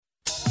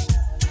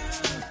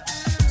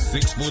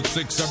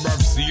6'6"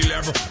 above sea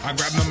level. I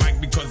grab the mic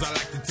because I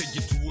like to take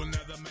you to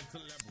another mental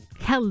level.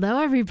 Hello,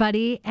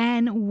 everybody,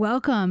 and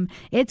welcome.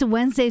 It's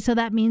Wednesday, so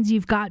that means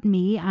you've got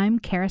me. I'm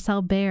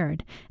Carousel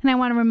Baird, and I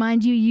want to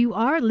remind you, you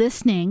are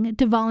listening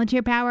to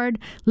volunteer-powered,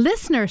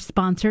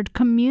 listener-sponsored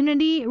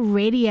community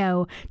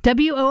radio,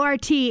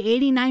 WORT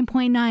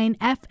 89.9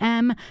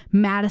 FM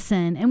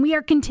Madison. And we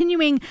are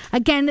continuing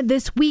again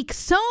this week.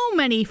 So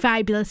many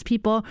fabulous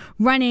people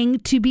running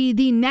to be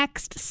the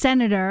next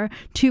senator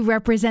to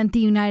represent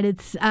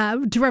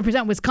to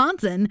represent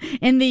Wisconsin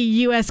in the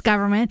U.S.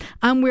 government.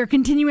 We're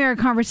continuing our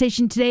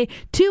conversation today.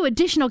 Two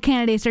additional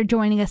candidates are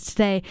joining us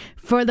today.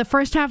 For the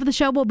first half of the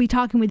show, we'll be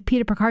talking with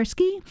Peter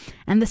Peckarsky,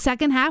 and the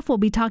second half, we'll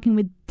be talking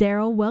with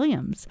Darrell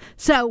Williams.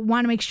 So,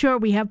 want to make sure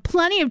we have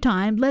plenty of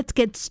time. Let's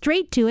get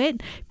straight to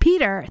it.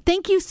 Peter,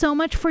 thank you so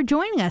much for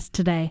joining us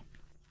today.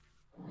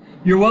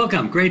 You're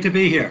welcome. Great to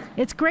be here.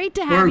 It's great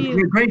to have you.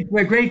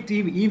 We're great to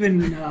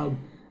even.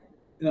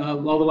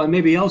 Although I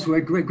may be elsewhere,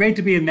 great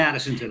to be in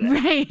Madison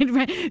today.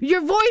 Right.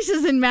 Your voice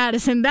is in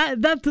Madison.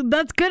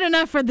 That's good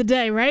enough for the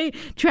day, right?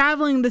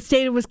 Traveling the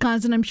state of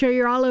Wisconsin, I'm sure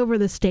you're all over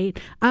the state.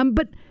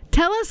 But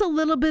tell us a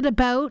little bit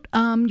about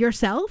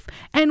yourself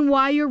and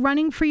why you're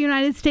running for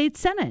United States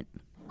Senate.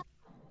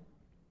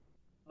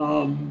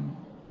 I'm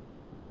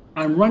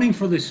running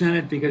for the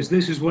Senate because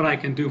this is what I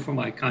can do for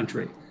my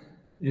country.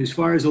 As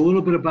far as a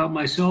little bit about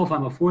myself,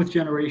 I'm a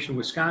fourth-generation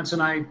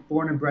Wisconsinite,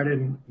 born and bred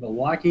in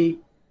Milwaukee.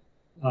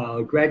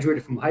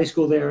 Graduated from high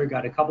school there.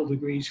 Got a couple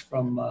degrees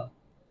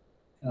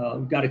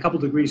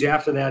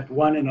after that.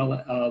 One in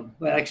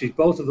actually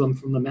both of them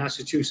from the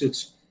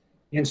Massachusetts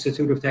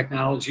Institute of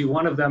Technology.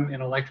 One of them in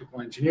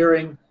electrical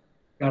engineering.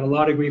 Got a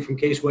law degree from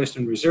Case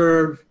Western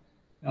Reserve.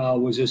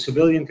 Was a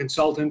civilian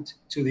consultant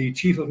to the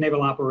Chief of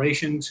Naval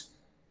Operations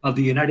of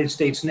the United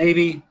States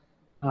Navy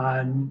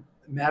on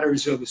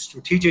matters of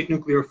strategic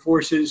nuclear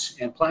forces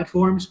and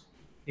platforms,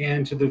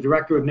 and to the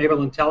Director of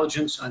Naval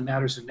Intelligence on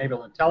matters of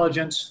naval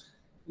intelligence.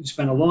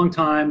 Spent a long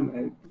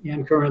time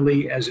and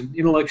currently as an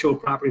intellectual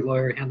property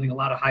lawyer handling a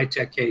lot of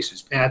high-tech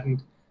cases,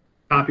 patent,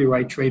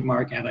 copyright,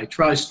 trademark,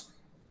 antitrust.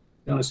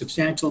 Done a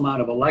substantial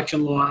amount of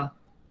election law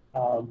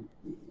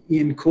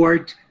in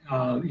court.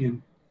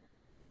 Been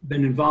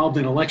involved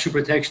in election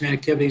protection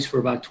activities for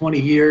about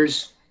 20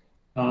 years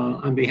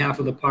on behalf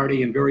of the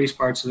party in various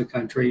parts of the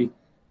country,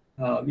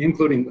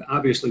 including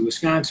obviously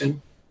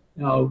Wisconsin,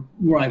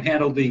 where I've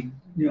handled the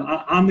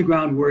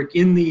on-the-ground work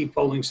in the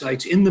polling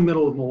sites in the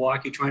middle of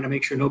Milwaukee, trying to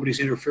make sure nobody's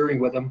interfering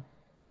with them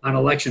on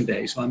election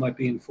day. So I might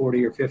be in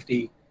 40 or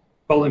 50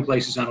 polling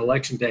places on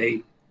election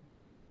day,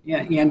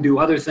 and do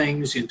other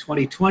things. In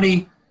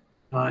 2020,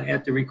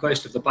 at the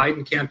request of the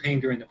Biden campaign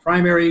during the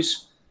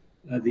primaries,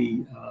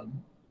 the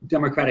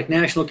Democratic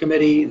National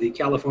Committee, the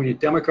California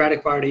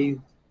Democratic Party,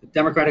 the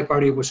Democratic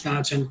Party of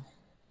Wisconsin,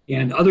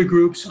 and other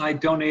groups, I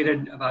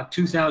donated about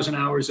 2,000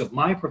 hours of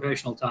my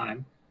professional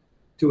time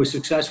to a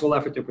successful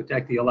effort to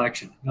protect the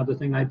election. Another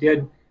thing I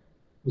did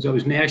was I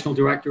was national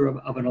director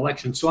of an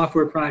election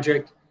software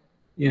project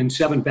in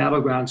 7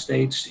 battleground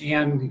states,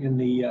 and in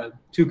the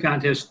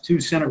two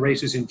Senate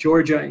races in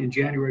Georgia in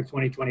January of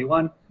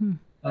 2021.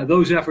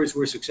 Those efforts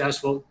were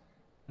successful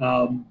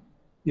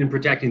in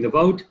protecting the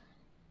vote.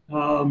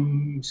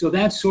 So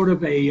that's sort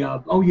of the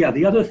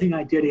other thing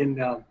I did in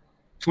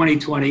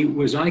 2020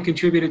 was I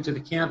contributed to the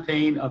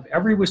campaign of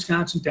every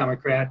Wisconsin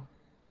Democrat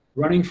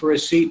running for a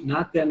seat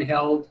not then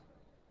held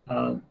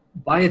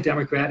by a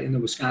Democrat in the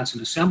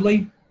Wisconsin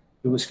Assembly,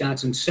 the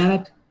Wisconsin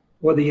Senate,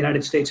 or the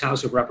United States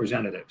House of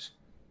Representatives.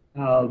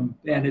 And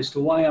as to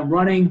why I'm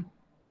running,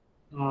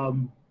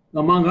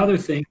 among other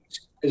things,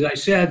 as I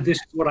said, this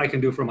is what I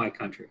can do for my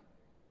country.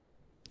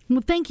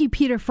 Well, thank you,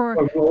 Peter, for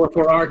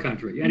our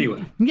country,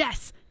 anyway.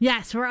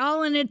 Yes, we're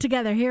all in it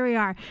together. Here we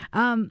are.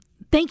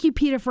 Thank you,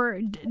 Peter, for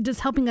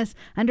just helping us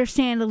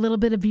understand a little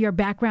bit of your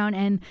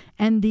background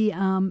and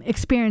the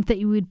experience that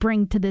you would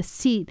bring to this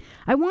seat.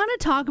 I want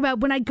to talk about,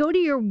 when I go to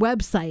your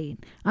website,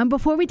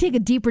 before we take a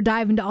deeper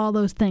dive into all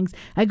those things,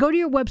 I go to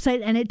your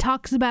website and it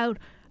talks about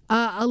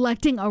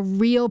electing a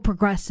real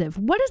progressive.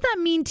 What does that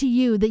mean to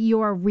you that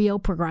you're a real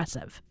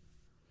progressive?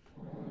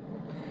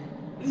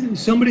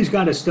 Somebody's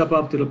got to step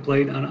up to the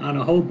plate on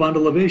a whole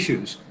bundle of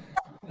issues,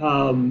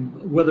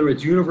 whether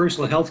it's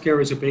universal health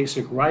care as a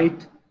basic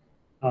right,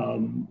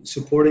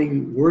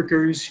 supporting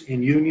workers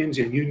in unions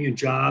and union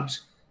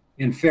jobs,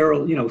 and fair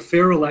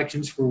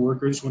elections for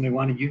workers when they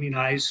want to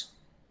unionize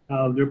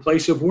their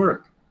place of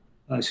work,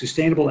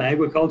 sustainable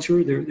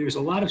agriculture. There's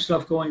a lot of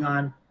stuff going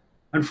on.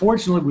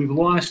 Unfortunately, we've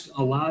lost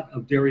a lot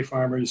of dairy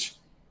farmers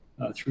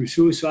through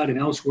suicide and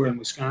elsewhere in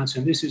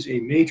Wisconsin. This is a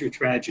major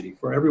tragedy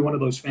for every one of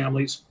those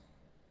families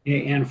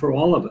and for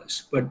all of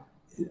us. But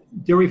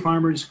dairy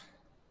farmers,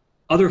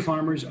 other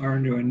farmers are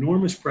under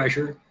enormous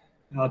pressure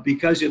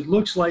because it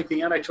looks like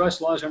the antitrust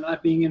laws are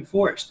not being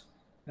enforced.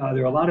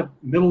 There are a lot of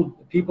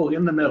people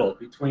in the middle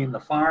between the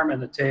farm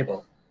and the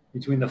table,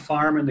 between the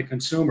farm and the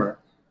consumer,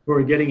 who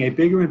are getting a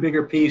bigger and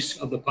bigger piece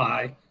of the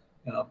pie,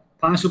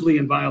 possibly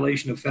in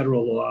violation of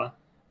federal law.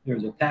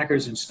 There's a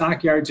Packers and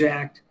Stockyards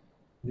Act.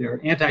 There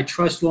are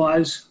antitrust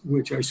laws,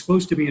 which are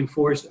supposed to be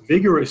enforced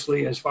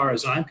vigorously, as far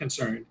as I'm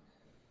concerned,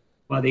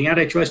 by the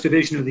Antitrust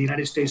Division of the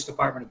United States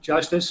Department of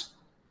Justice,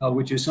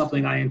 which is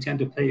something I intend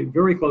to pay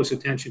very close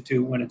attention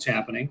to when it's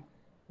happening.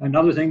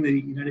 Another thing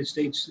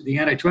the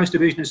Antitrust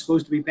Division is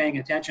supposed to be paying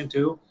attention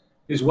to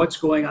is what's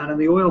going on in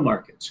the oil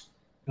markets.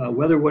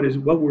 Whether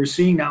what we're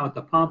seeing now at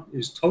the pump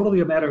is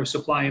totally a matter of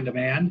supply and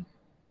demand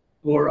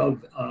or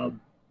of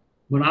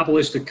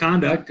monopolistic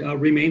conduct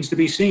remains to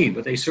be seen,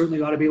 but they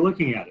certainly ought to be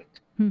looking at it.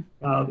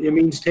 It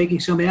means taking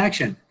some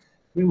action.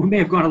 We may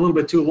have gone a little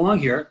bit too long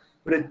here,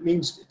 but it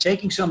means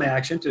taking some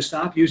action to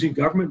stop using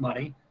government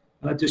money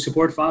to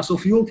support fossil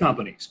fuel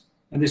companies.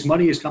 And this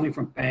money is coming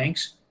from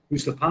banks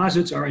whose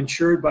deposits are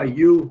insured by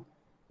you,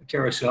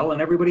 Carousel,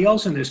 and everybody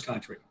else in this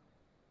country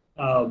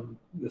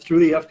through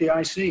the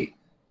FDIC.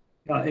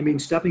 It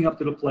means stepping up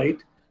to the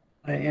plate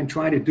and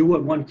trying to do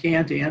what one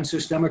can to end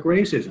systemic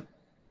racism.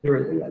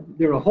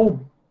 There are a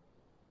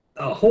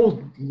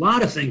whole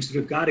lot of things that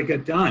have got to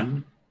get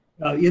done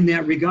in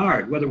that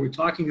regard, whether we're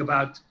talking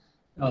about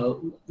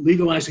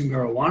legalizing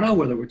marijuana,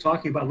 whether we're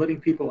talking about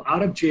letting people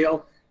out of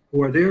jail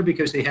who are there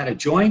because they had a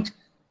joint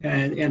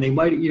and they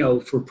might,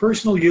 for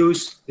personal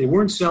use, they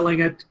weren't selling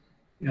it.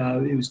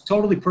 It was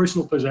totally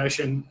personal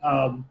possession.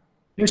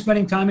 They're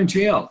spending time in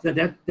jail.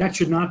 That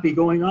should not be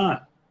going on.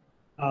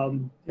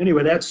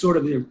 Anyway, that's sort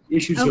of the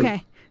issues.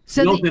 Okay.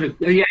 So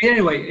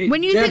anyway,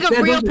 when you think of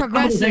real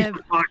progressive,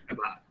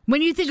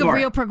 when you think Sorry. of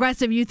real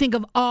progressive, you think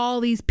of all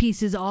these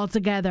pieces all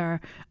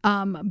together,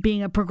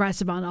 being a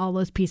progressive on all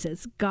those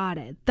pieces. Got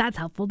it. That's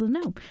helpful to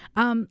know.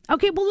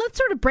 Okay, well, let's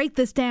sort of break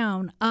this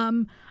down.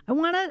 I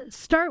want to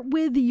start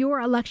with your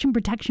election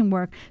protection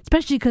work,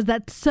 especially because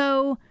that's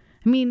so,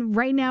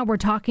 right now we're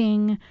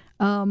talking,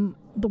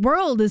 the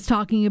world is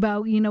talking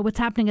about, what's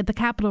happening at the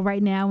Capitol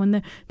right now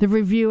and the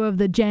review of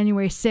the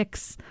January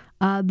 6th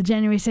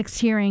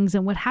hearings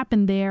and what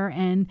happened there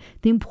and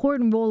the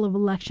important role of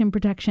election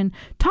protection.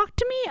 Talk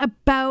to me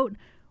about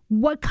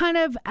what kind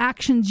of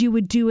actions you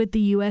would do at the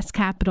U.S.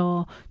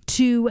 Capitol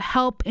to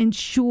help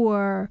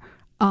ensure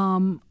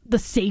the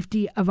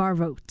safety of our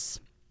votes.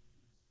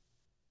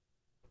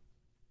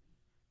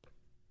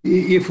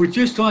 If we're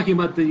just talking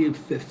about the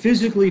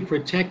physically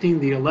protecting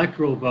the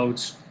electoral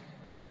votes,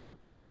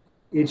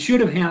 it should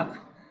have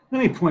happened.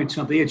 Let me point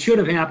something. It should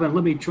have happened.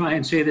 Let me try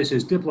and say this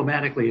as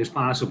diplomatically as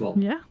possible.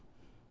 Yeah.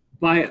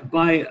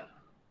 By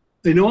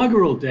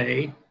inaugural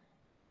day,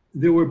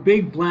 there were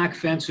big black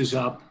fences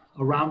up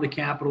around the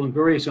Capitol and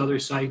various other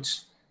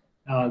sites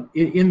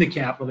in the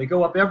Capitol. They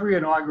go up every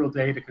inaugural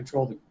day to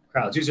control the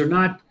crowds. These are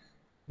not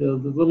the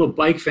little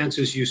bike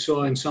fences you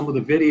saw in some of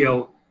the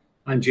video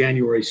on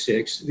January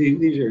 6th.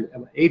 These are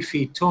 8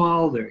 feet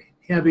tall. They're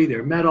heavy.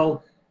 They're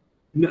metal.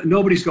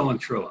 Nobody's going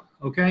through them.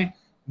 Okay.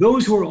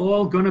 Those were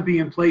all going to be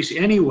in place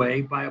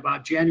anyway by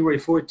about January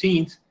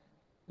 14th,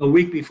 a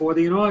week before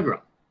the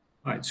inaugural.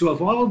 All right, so if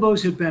all of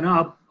those had been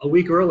up a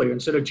week earlier,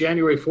 instead of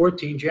January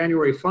 14,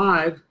 January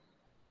 5,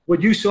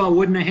 what you saw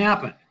wouldn't have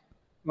happened.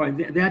 All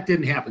right, that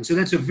didn't happen. So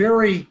that's a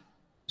very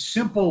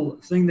simple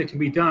thing that can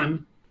be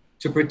done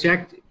to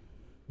protect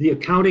the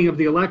accounting of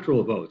the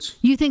electoral votes.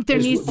 You think there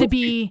needs to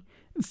be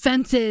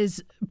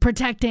fences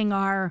protecting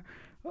our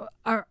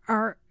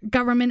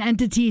government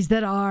entities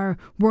that are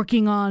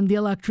working on the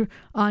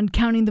on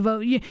counting the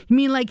vote? You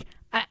mean like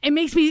it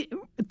makes me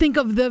think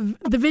of the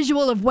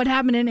visual of what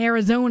happened in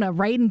Arizona,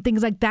 right, and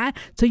things like that.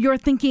 So you're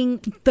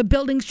thinking the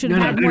buildings should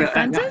have more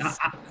fences?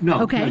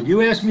 No. Okay. No,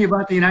 you asked me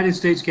about the United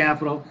States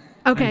Capitol.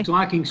 Okay. I'm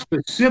talking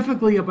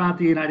specifically about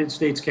the United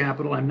States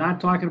Capitol. I'm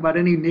not talking about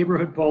any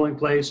neighborhood polling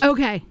place.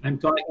 Okay. I'm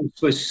talking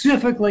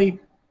specifically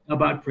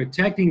about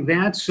protecting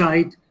that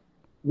site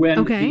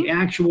when the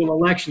actual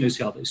election is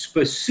held,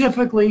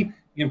 specifically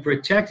in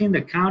protecting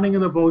the counting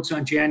of the votes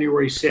on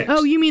January 6th.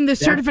 Oh, you mean the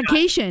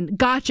certification?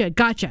 Gotcha.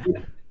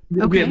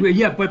 Okay.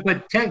 Yeah,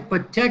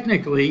 but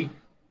technically,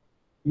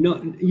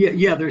 no.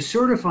 Yeah, they're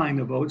certifying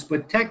the votes,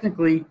 but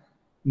technically,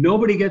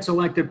 nobody gets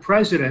elected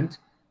president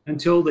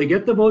until they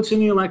get the votes in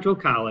the Electoral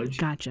College.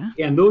 Gotcha.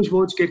 And those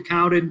votes get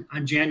counted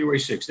on January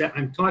 6th.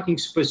 I'm talking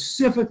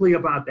specifically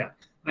about that.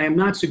 I am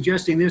not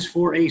suggesting this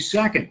for a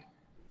second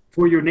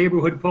for your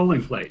neighborhood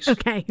polling place.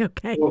 Okay.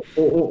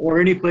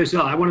 Or any place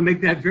else. I want to make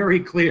that very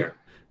clear.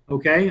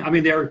 Okay?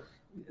 There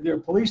are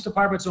police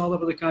departments all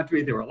over the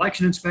country. There are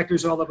election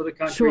inspectors all over the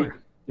country. Sure.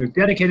 There are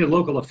dedicated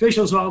local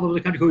officials all over the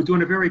country who are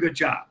doing a very good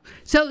job.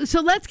 So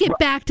let's get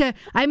back to,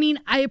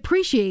 I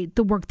appreciate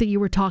the work that you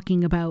were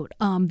talking about,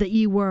 that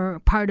you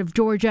were part of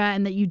Georgia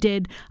and that you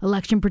did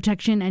election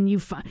protection and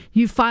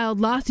you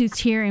filed lawsuits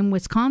here in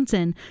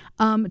Wisconsin.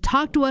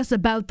 Talk to us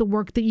about the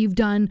work that you've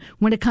done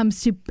when it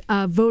comes to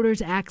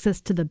voters' access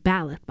to the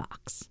ballot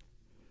box.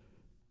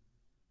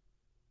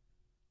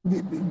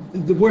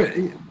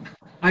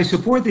 I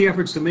support the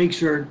efforts to make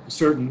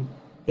certain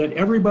that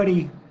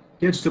everybody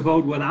gets to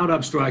vote without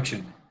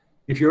obstruction.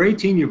 If you're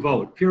 18, you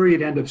vote,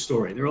 period, end of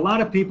story. There are a lot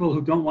of people who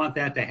don't want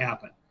that to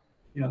happen.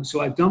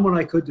 So I've done what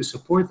I could to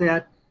support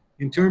that.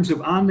 In terms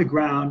of on the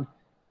ground,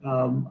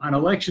 on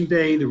election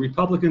day, the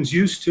Republicans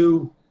used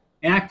to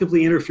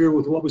actively interfere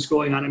with what was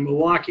going on in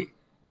Milwaukee.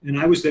 And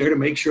I was there to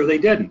make sure they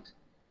didn't.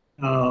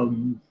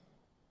 Fine,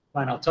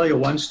 I'll tell you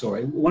one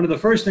story. One of the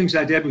first things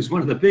I did was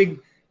one of the big,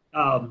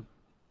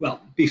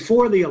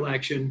 before the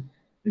election,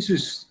 this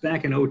was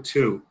back in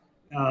 2002,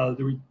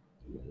 the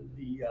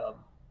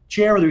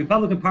chair of the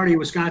Republican Party of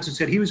Wisconsin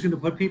said he was going to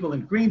put people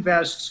in green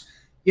vests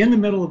in the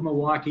middle of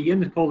Milwaukee, in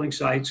the polling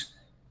sites,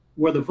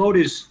 where the vote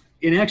is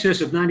in excess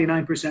of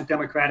 99%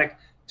 Democratic,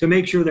 to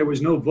make sure there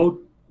was no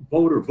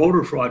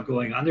voter fraud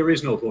going on. There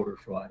is no voter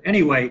fraud.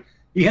 Anyway,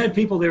 he had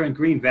people there in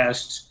green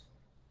vests,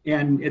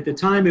 and at the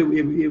time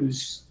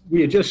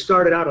we had just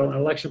started out on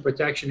election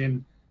protection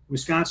in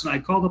Wisconsin. I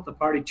called up the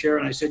party chair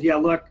and I said, yeah,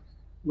 look,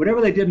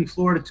 whatever they did in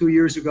Florida 2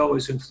 years ago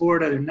is in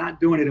Florida. They're not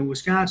doing it in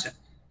Wisconsin.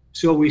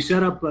 So we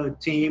set up a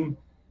team,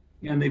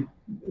 and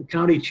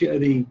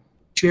the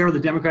chair of the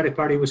Democratic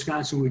Party of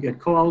Wisconsin would get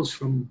calls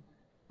from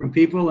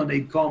people, and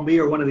they'd call me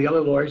or one of the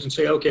other lawyers and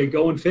say, okay,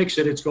 go and fix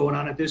it. It's going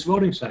on at this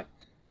voting site.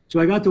 So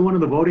I got to one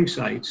of the voting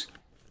sites.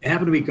 It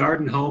happened to be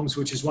Garden Homes,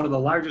 which is one of the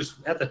largest,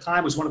 at the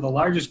time, was one of the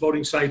largest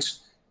voting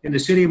sites in the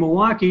city of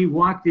Milwaukee.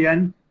 Walked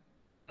in,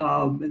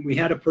 and we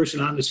had a person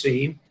on the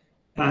scene.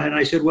 And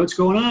I said, what's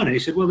going on? And he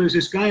said, well, there's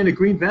this guy in a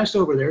green vest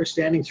over there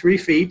standing 3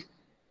 feet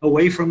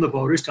away from the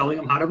voters, telling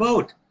them how to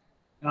vote.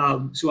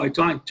 So I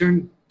talked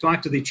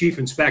to the chief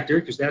inspector,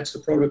 because that's the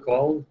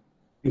protocol.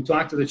 You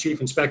talk to the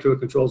chief inspector who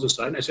controls the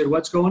site. And I said,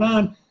 what's going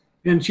on?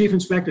 And the chief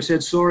inspector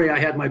said, sorry, I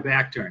had my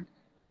back turned.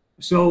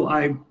 So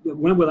I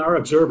went with our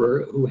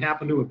observer, who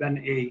happened to have been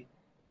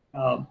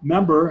a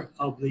member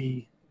of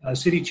the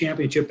city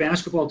championship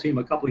basketball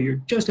team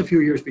just a few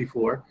years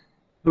before.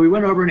 And we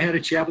went over and had a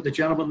chat with the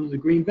gentleman in the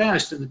green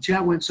vest, and the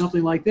chat went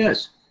something like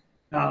this.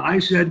 I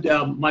said,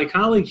 my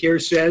colleague here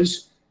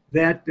says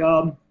that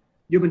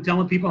you've been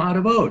telling people how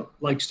to vote,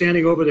 like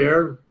standing over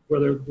there where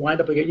they're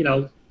lined up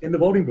again, in the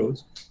voting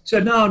booths.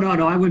 Said, no,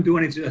 I wouldn't do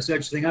any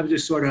such thing. I was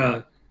just sort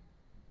of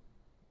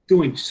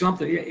doing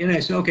something. And I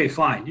said, okay,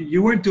 fine.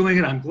 You weren't doing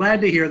it. I'm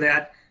glad to hear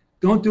that.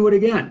 Don't do it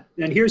again.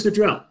 And here's the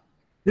drill.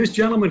 This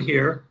gentleman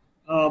here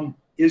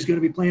is going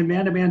to be playing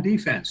man-to-man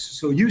defense.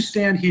 So you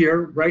stand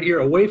here, right here,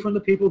 away from the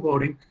people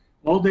voting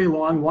all day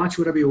long, watch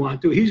whatever you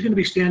want to. He's going to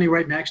be standing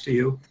right next to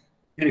you.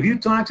 And if you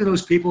talk to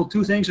those people,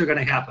 2 things are going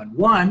to happen.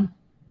 One,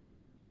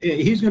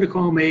 he's going to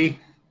call me,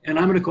 and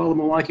I'm going to call the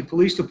Milwaukee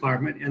Police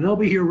Department, and they'll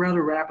be here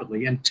rather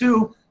rapidly. And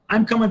 2,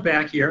 I'm coming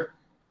back here,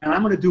 and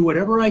I'm going to do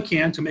whatever I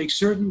can to make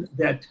certain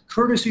that,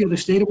 courtesy of the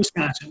state of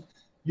Wisconsin,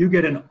 you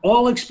get an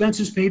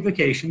all-expenses-paid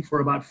vacation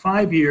for about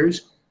 5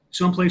 years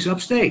someplace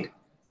upstate.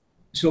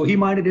 So he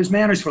minded his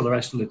manners for the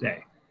rest of the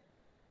day.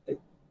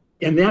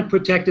 And that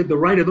protected the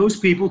right of those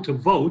people to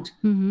vote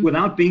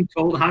without being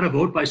told how to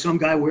vote by some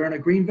guy wearing a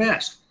green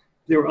vest.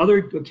 There were other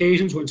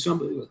occasions when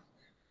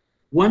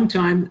one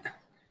time,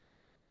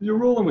 there's a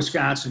rule in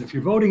Wisconsin, if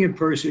you're voting in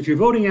person, if you're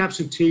voting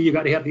absentee, you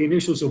got to have the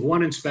initials of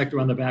 1 inspector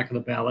on the back of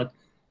the ballot.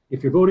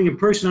 If you're voting in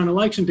person on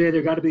election day,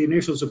 there got to be the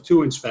initials of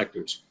 2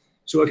 inspectors.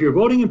 So if you're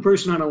voting in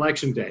person on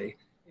election day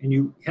and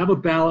you have a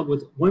ballot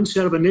with 1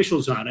 set of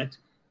initials on it,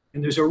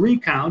 and there's a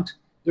recount,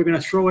 they're going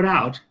to throw it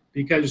out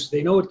because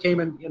they know it came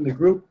in the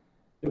group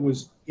that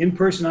was in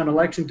person on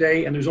election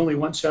day, and there's only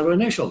 1 set of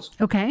initials.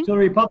 Okay. So the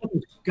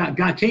Republicans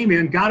came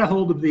in, got a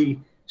hold of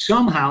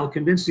somehow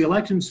convinced the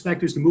election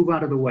inspectors to move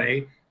out of the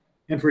way.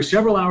 And for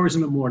several hours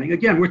in the morning,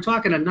 again, we're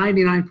talking a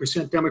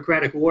 99%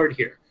 Democratic ward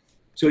here.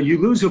 So you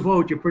lose a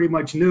vote, you pretty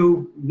much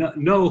know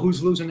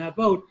who's losing that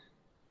vote.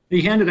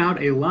 They handed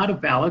out a lot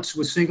of ballots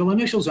with single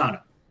initials on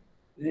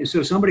them.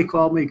 So somebody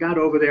called me, got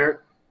over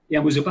there,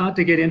 and was about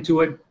to get into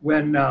it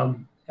when,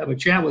 have a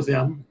chat with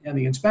them and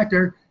the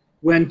inspector,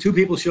 when 2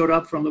 people showed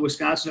up from the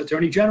Wisconsin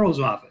Attorney General's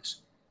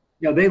office.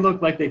 They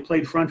looked like they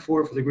played front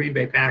 4 for the Green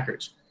Bay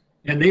Packers,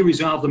 and they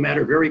resolved the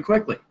matter very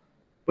quickly.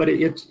 But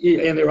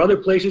and there are other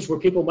places where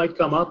people might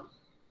come up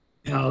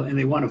and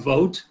they want to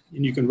vote,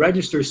 and you can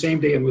register same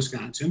day in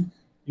Wisconsin.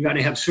 You got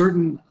to have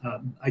certain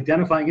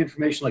identifying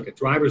information like a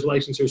driver's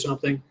license or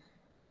something,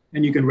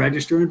 and you can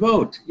register and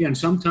vote. And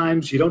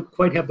sometimes you don't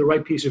quite have the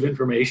right piece of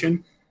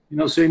information, and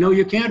they'll say, no,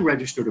 you can't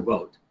register to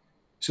vote.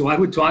 So I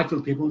would talk to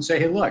the people and say,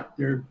 hey, look,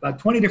 there are about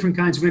 20 different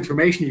kinds of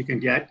information you can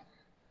get,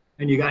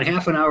 and you got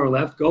half an hour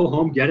left. Go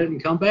home, get it,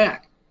 and come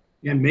back.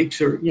 And make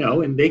sure,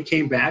 and they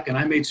came back, and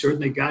I made certain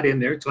they got in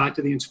there, talked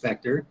to the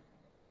inspector,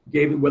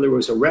 gave them, whether it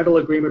was a rental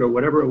agreement or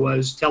whatever it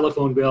was,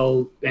 telephone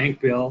bill, bank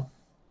bill,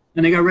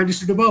 and they got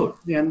registered to vote.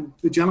 And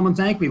the gentleman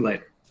thanked me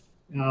later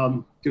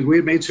because we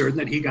had made certain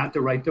that he got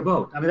the right to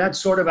vote. I mean, that's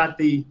sort of at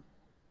the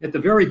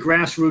very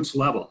grassroots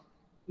level,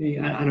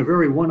 on a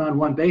very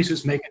one-on-one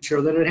basis, making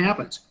sure that it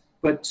happens.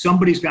 But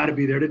somebody's got to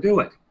be there to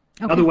do it.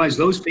 Okay. Otherwise,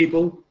 those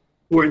people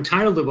who are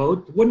entitled to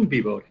vote wouldn't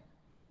be voting.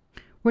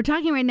 We're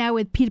talking right now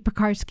with Peter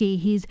Peckarsky.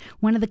 He's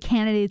one of the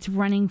candidates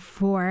running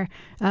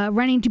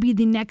to be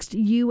the next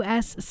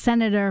U.S.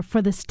 Senator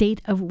for the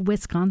state of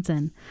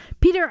Wisconsin.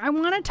 Peter, I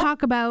want to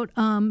talk about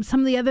some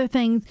of the other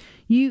things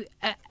you,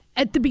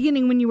 at the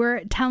beginning when you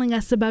were telling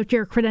us about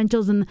your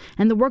credentials and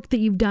the work that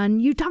you've done.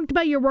 You talked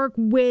about your work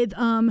with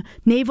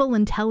naval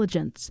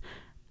intelligence.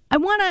 I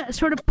want to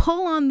sort of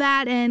pull on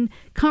that and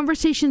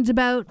conversations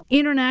about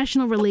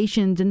international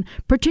relations and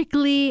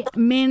particularly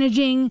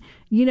managing,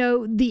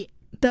 the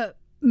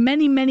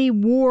many, many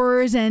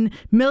wars and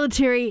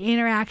military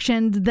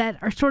interactions that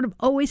are sort of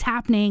always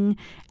happening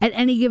at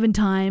any given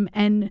time,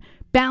 and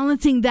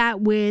balancing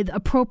that with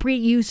appropriate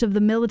use of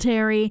the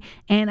military.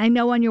 And I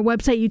know on your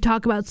website you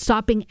talk about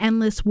stopping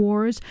endless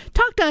wars.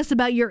 Talk to us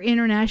about your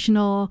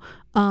international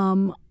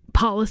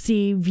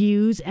policy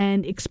views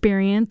and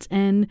experience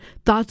and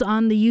thoughts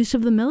on the use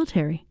of the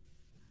military.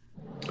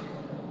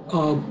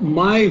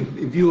 My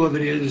view of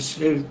it is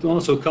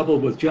also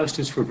coupled with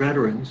justice for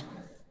veterans.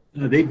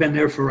 They've been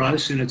there for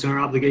us, and it's our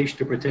obligation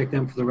to protect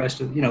them for the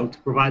rest of, to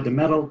provide the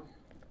mental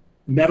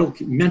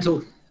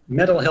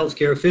health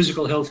care,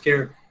 physical health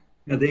care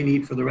they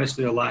need for the rest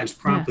of their lives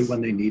promptly when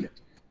they need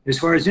it. As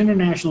far as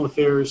international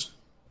affairs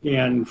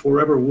and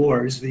forever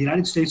wars, the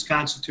United States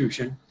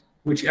Constitution,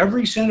 which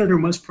every senator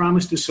must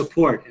promise to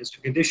support as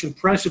a condition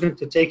precedent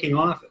to taking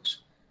office,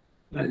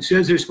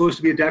 says there's supposed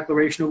to be a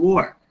declaration of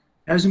war.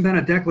 Hasn't been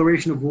a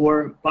declaration of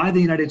war by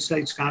the United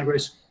States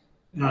Congress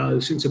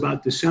since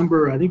about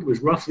December, I think it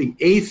was roughly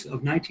 8th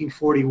of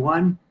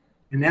 1941,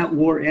 and that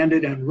war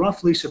ended on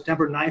roughly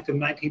September 9th of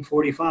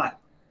 1945.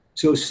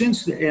 So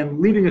and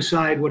leaving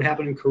aside what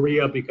happened in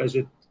Korea, because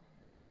it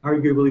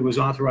arguably was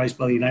authorized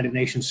by the United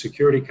Nations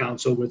Security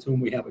Council, with whom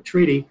we have a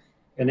treaty,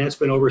 and that's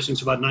been over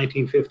since about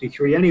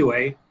 1953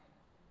 anyway,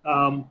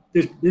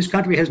 this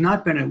country has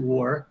not been at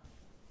war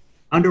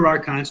under our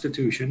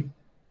Constitution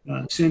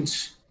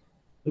since,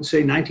 let's say,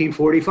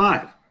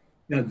 1945.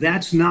 Now,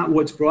 that's not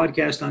what's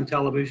broadcast on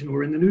television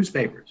or in the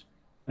newspapers,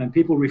 and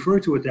people refer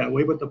to it that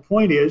way. But the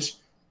point is,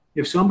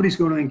 if somebody's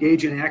going to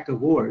engage in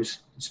active wars,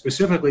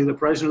 specifically the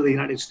President of the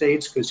United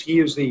States, because he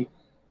is the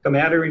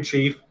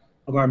commander-in-chief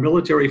of our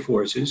military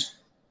forces,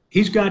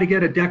 he's got to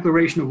get a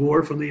declaration of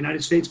war from the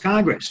United States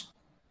Congress.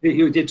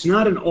 It's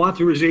not an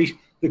authorization.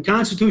 The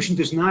Constitution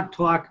does not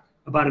talk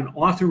about an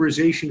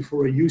authorization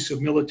for a use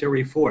of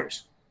military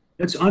force.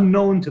 That's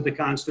unknown to the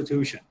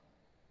Constitution.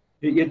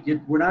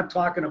 We're not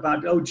talking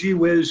about, oh, gee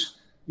whiz,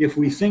 if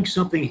we think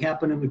something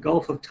happened in the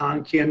Gulf of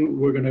Tonkin,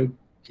 we're going to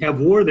have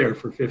war there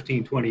for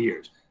 15, 20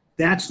 years.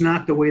 That's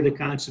not the way the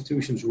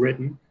Constitution's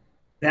written.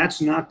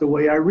 That's not the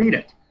way I read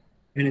it.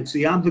 And it's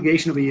the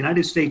obligation of a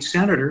United States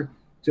senator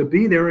to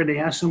be there and to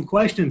ask some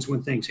questions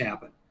when things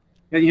happen.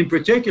 And in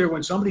particular,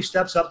 when somebody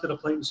steps up to the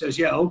plate and says,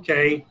 yeah,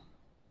 okay,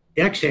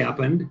 X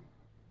happened,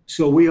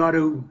 so we ought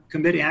to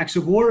commit acts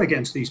of war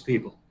against these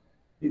people.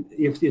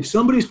 If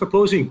somebody's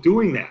proposing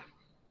doing that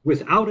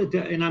without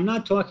and I'm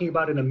not talking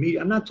about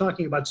I'm not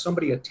talking about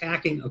somebody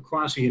attacking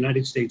across the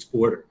United States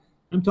border.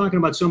 I'm talking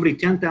about somebody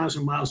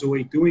 10,000 miles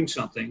away doing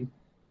something,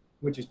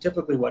 which is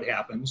typically what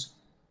happens,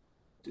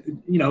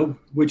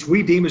 which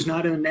we deem is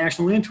not in the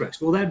national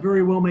interest. Well, that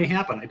very well may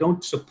happen. I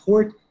don't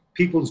support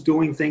people's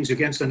doing things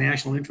against the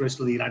national interest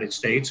of the United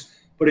States,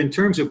 but in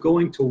terms of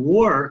going to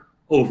war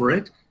over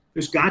it,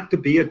 there's got to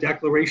be a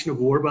declaration of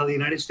war by the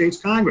United States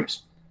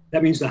Congress.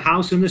 That means the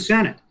House and the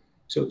Senate.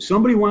 So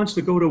somebody wants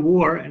to go to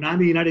war, and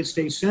I'm a United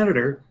States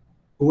senator.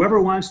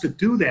 Whoever wants to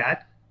do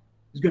that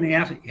is going to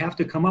have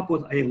to come up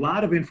with a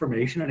lot of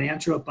information and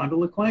answer a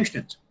bundle of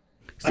questions.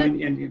 So,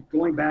 and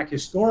going back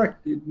historic,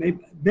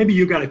 maybe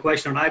you got a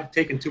question, and I've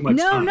taken too much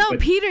time. No,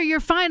 Peter, you're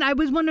fine. I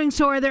was wondering,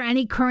 so are there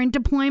any current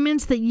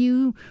deployments that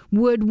you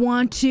would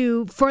want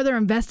to further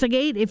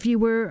investigate if you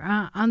were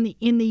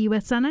in the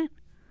U.S. Senate?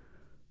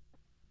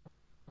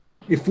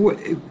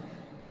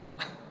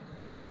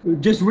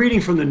 Just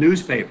reading from the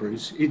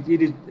newspapers, it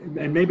is,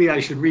 and maybe I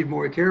should read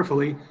more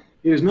carefully,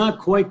 it is not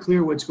quite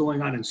clear what's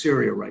going on in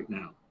Syria right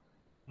now.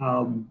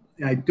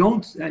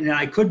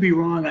 I could be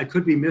wrong, I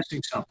could be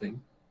missing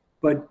something,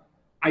 but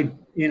I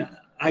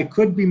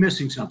could be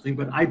missing something,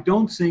 but I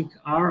don't think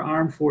our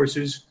armed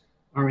forces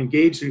are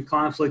engaged in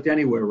conflict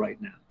anywhere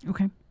right now.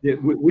 Okay.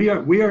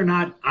 We are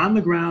not on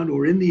the ground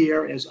or in the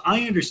air, as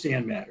I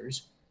understand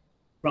matters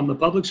from the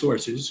public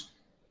sources,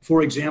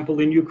 for example,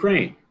 in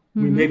Ukraine.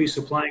 We may be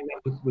supplying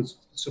them with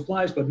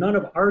supplies, but none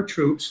of our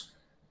troops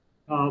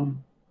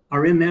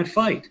are in that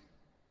fight.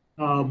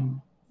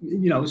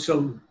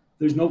 So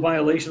there's no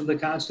violation of the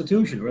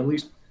Constitution, or at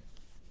least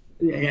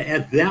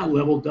at that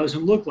level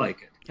doesn't look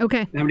like it.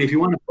 Okay. I mean, if you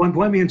want to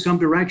point me in some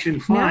direction,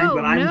 fine.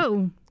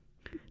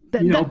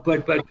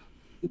 But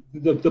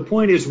the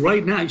point is,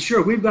 right now,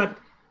 sure, we've got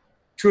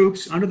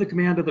troops under the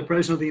command of the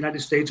President of the United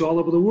States all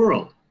over the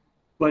world,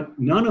 but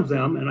none of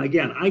them, and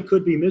again, I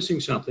could be missing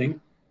something,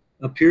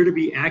 appear to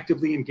be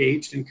actively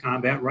engaged in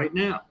combat right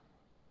now.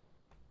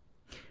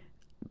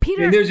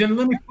 Peter, and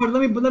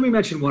let me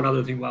mention one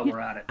other thing while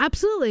we're at it.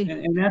 Absolutely.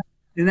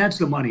 And that's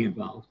the money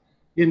involved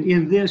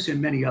in this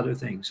and many other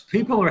things.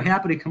 People are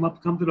happy to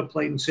come to the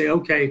plate and say,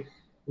 okay,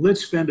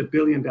 let's spend $1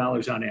 billion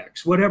on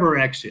X, whatever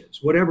X is,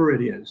 whatever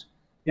it is.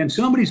 And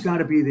somebody's got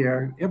to be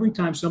there every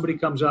time somebody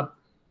comes up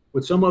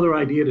with some other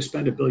idea to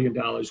spend $1 billion,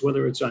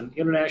 whether it's on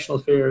international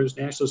affairs,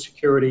 national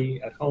security,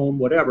 at home,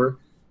 whatever,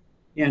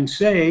 and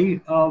say,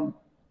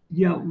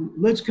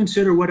 let's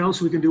consider what else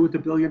we can do with the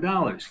 $1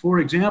 billion. For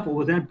example,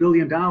 with that $1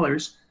 billion,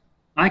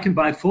 I can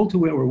buy full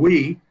tuition, or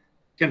we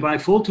can buy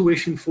full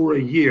tuition for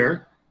a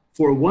year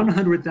for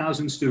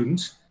 100,000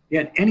 students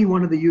at any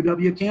one of the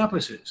UW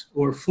campuses,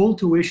 or full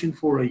tuition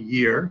for a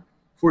year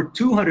for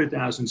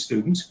 200,000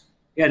 students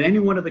at any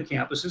one of the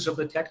campuses of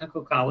the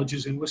technical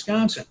colleges in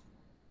Wisconsin.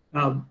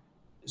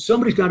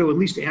 Somebody's got to at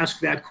least ask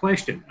that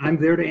question. I'm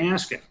there to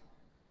ask it.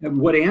 And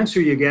what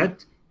answer you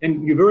get,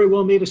 and you very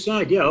well may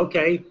decide, yeah,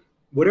 okay,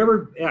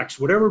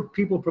 whatever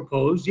people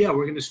propose, yeah,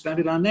 we're going to spend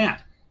it on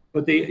that.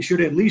 But they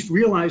should at least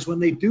realize when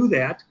they do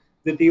that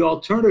the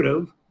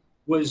alternative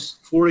was,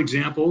 for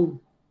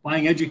example,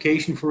 buying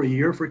education for a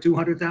year for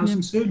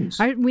 200,000 students.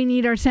 We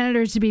need our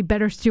senators to be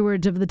better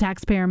stewards of the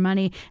taxpayer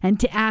money and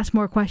to ask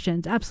more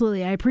questions.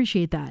 Absolutely. I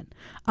appreciate that.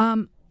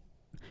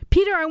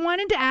 Peter, I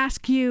wanted to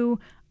ask you,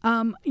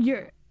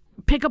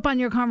 pick up on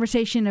your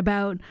conversation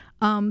about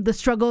the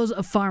struggles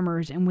of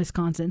farmers in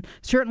Wisconsin.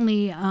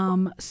 Certainly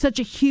such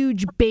a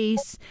huge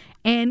base,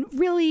 and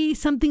really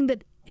something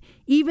that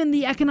even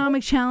the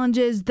economic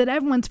challenges that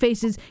everyone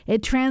faces,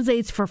 it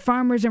translates for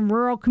farmers in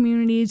rural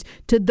communities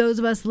to those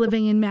of us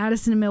living in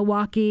Madison and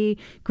Milwaukee,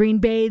 Green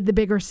Bay, the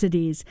bigger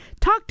cities.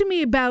 Talk to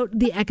me about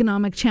the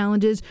economic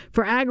challenges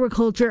for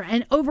agriculture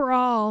and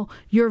overall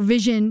your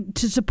vision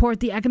to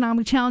support the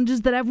economic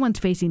challenges that everyone's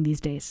facing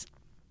these days.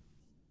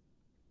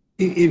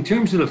 In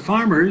terms of the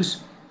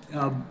farmers,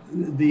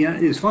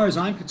 as far as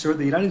I'm concerned,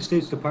 the United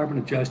States Department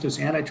of Justice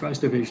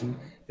Antitrust Division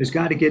has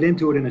got to get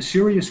into it in a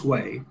serious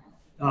way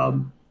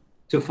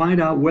to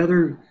find out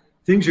whether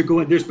things are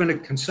going. There's been a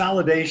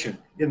consolidation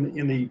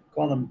in the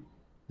call them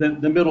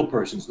the middle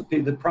persons, the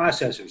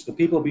processors, the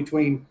people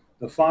between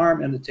the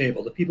farm and the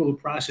table, the people who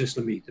process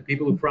the meat, the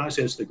people who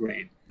process the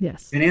grain.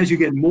 Yes. And as you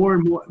get more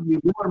and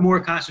more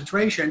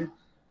concentration,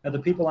 the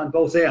people on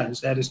both ends,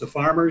 that is the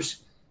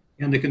farmers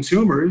and the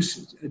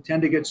consumers,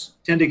 tend to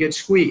get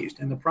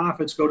squeezed, and the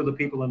profits go to the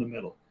people in the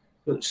middle.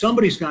 But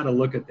somebody's got to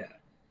look at that.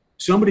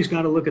 Somebody's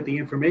got to look at the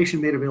information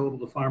made available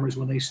to farmers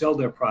when they sell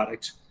their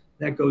products.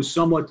 That goes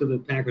somewhat to the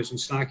Packers and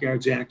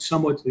Stockyards Act,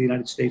 somewhat to the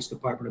United States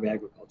Department of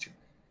Agriculture.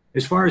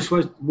 As far as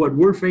what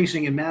we're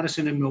facing in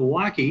Madison and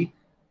Milwaukee,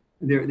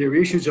 there are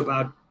issues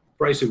about the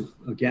price of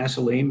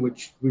gasoline,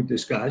 which we've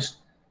discussed.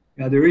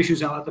 There are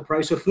issues about the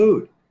price of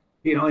food.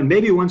 And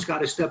maybe one's got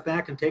to step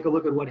back and take a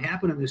look at what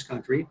happened in this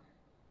country.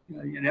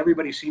 And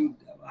everybody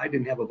I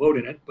didn't have a vote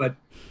in it, but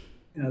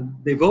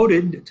they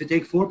voted to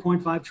take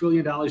 $4.5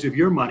 trillion of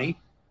your money,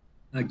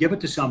 give it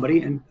to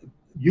somebody, and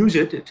use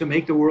it to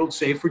make the world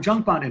safe for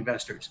junk bond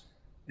investors.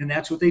 And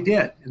that's what they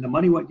did. And the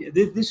money went.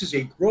 This is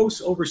a gross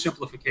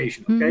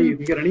oversimplification. Okay, you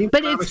can get an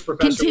economics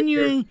professor. But it's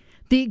continuing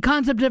the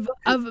concept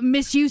of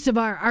misuse of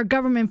our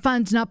government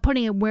funds, not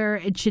putting it where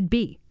it should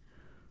be.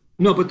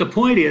 No, but the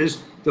point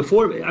is,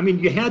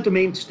 you had to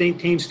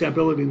maintain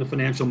stability in the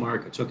financial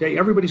markets. Okay,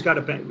 everybody's got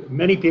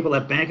many people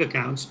have bank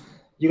accounts.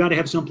 You got to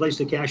have some place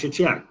to cash a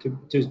check to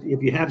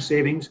if you have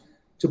savings,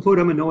 to put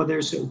them and know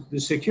they're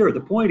secure. The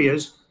point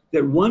is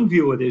that one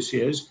view of this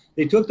is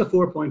they took the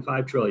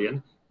 $4.5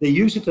 trillion, they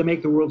used it to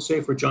make the world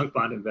safe for junk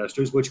bond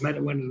investors, which meant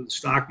it went into the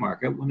stock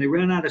market. When they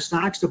ran out of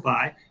stocks to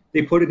buy,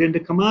 they put it into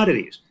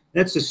commodities.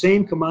 That's the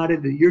same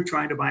commodity that you're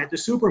trying to buy at the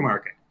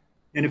supermarket.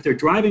 And if they're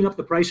driving up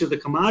the price of the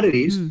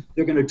commodities,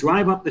 they're going to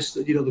drive up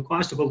the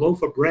cost of a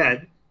loaf of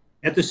bread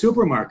at the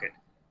supermarket,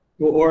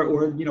 or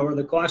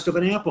the cost of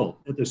an apple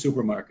at the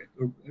supermarket.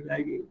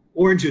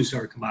 Oranges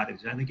are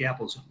commodities. I think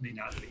apples may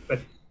not be,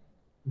 but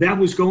that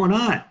was going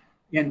on,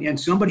 and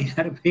somebody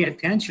had to pay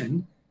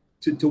attention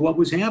to what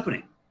was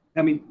happening.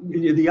 I mean,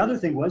 the other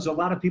thing was a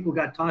lot of people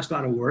got tossed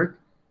out of work.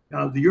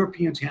 The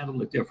Europeans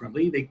handled it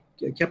differently.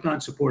 They kept on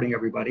supporting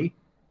everybody,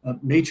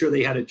 made sure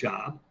they had a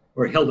job,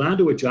 or held on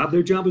to a job.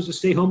 Their job was to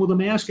stay home with a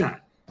mask on.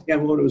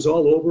 And when it was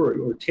all over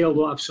or tailed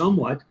off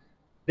somewhat,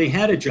 they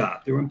had a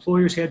job. Their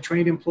employers had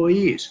trained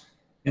employees,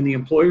 and the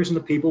employers and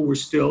the people were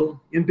still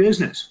in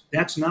business.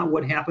 That's not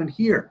what happened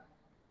here.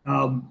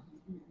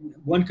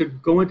 One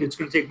could go into, it's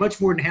going to take much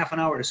more than half an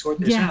hour to sort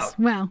this out.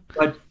 Well.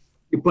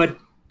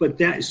 But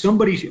that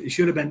somebody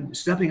should have been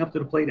stepping up to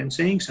the plate and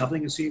saying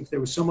something and see if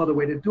there was some other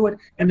way to do it.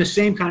 And the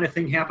same kind of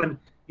thing happened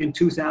in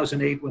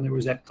 2008 when there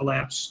was that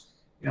collapse,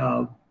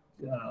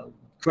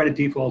 credit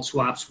default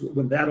swaps,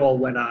 when that all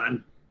went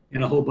on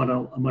and a whole bunch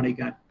of money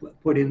got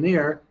put in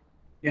there.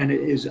 And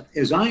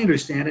as I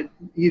understand it,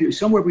 either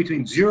somewhere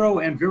between zero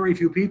and very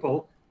few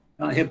people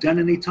have done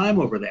any time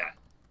over that.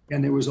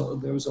 And there was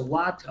a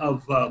lot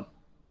of,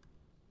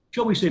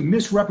 shall we say,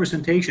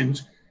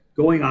 misrepresentations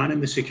going on in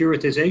the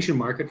securitization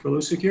market for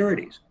those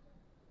securities.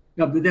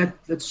 Now,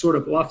 that's sort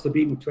of off the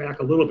beaten track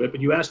a little bit, but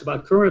you asked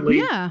about currently.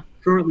 Yeah.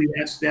 Currently,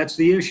 that's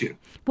the issue.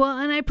 Well,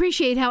 and I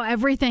appreciate how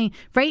everything,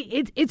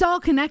 right? It's all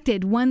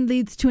connected. One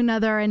leads to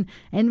another, and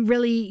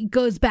really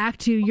goes back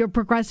to your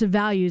progressive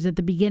values at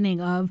the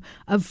beginning of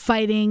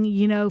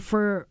fighting,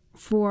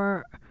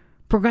 for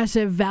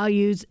progressive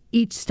values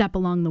each step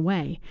along the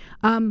way.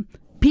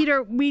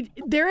 Peter,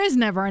 there is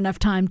never enough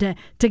time to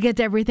get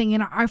to everything.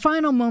 In our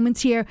final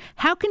moments here,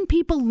 how can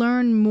people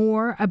learn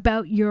more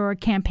about your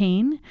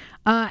campaign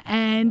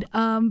and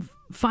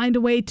find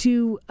a way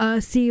to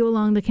see you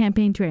along the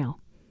campaign trail?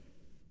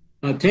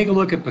 Take a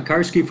look at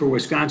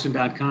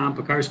Peckarsky4Wisconsin.com,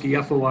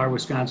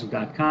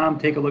 Peckarsky4Wisconsin.com.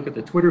 Take a look at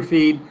the Twitter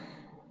feed,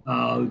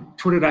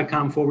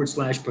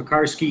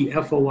 twitter.com/Peckarsky,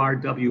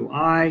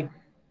 FORWI.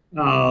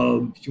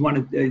 If you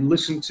want to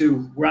listen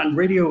to, we're on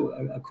radio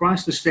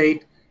across the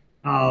state.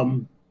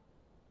 Can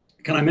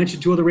I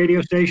mention two other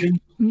radio stations?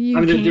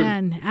 You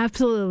can,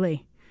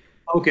 absolutely.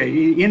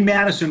 Okay, in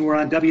Madison, we're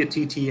on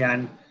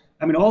WTTN.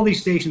 I mean, all these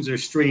stations are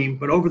streamed,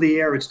 but over the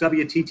air, it's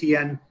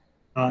WTTN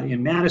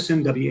in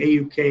Madison,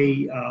 WAUK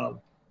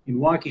in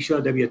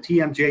Waukesha,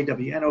 WTMJ,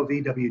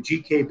 WNOV,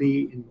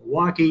 WGKB in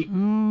Milwaukee.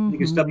 I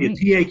think it's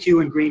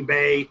WTAQ in Green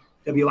Bay,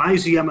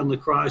 WIZM in La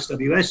Crosse,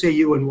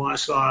 WSAU in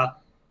Wausau.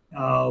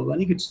 I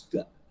think it's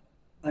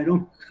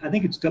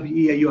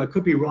WEAU. I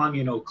could be wrong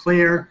in Eau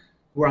Claire.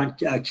 We're on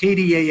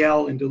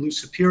KDAL in Duluth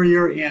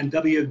Superior and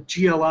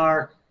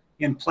WGLR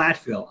in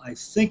Platteville.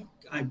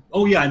 And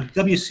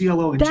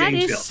WCLO in Janesville. That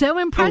is so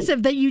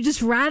impressive that you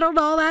just rattled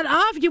all that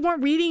off. You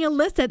weren't reading a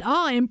list at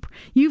all.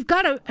 You've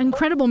got an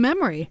incredible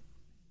memory.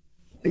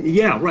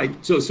 Yeah,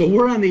 right. So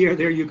we're on the air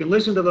there. You can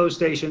listen to those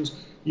stations.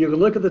 You can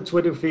look at the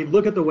Twitter feed,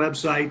 look at the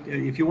website.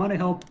 If you want to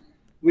help,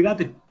 we got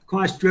the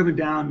cost driven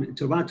down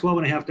to about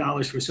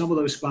 $12.50 for some of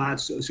those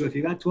spots. So if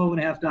you got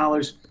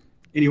 $12.50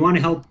 and you want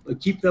to help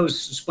keep those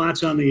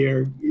spots on the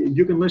air,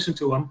 you can listen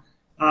to them.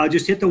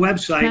 Just hit the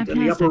website. Fantastic.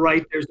 On the upper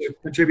right, there's the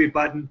contribute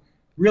button.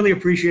 Really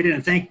appreciate it.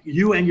 And thank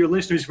you and your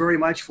listeners very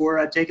much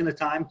for taking the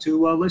time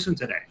to listen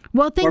today.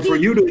 Well, thank you. Or for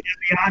you to get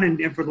me on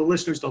and for the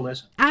listeners to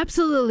listen.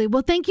 Absolutely.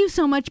 Well, thank you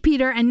so much,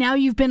 Peter. And now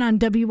you've been on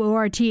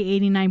WORT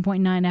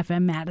 89.9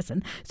 FM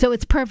Madison. So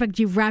it's perfect.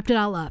 You've wrapped it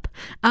all up.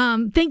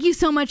 Thank you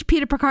so much,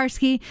 Peter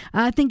Peckarsky.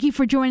 Thank you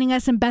for joining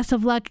us, and best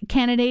of luck,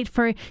 candidate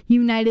for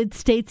United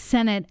States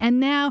Senate.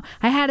 And now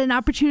I had an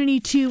opportunity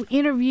to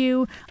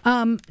interview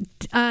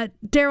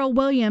Darrell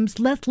Williams.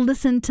 Let's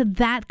listen to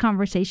that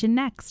conversation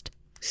next.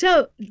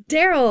 So,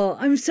 Darrell,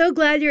 I'm so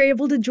glad you're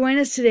able to join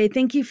us today.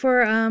 Thank you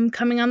for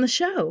coming on the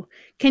show.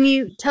 Can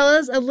you tell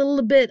us a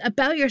little bit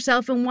about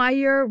yourself and why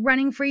you're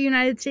running for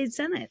United States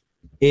Senate?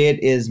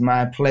 It is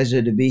my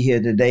pleasure to be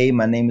here today.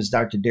 My name is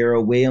Dr.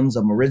 Darrell Williams.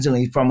 I'm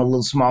originally from a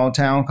little small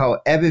town called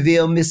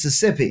Abbeville,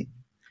 Mississippi.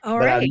 All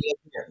right.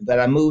 But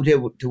I moved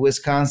here to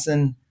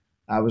Wisconsin.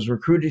 I was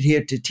recruited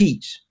here to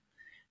teach.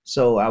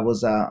 So I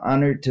was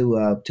honored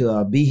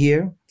to be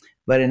here.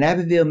 But in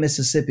Abbeville,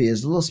 Mississippi,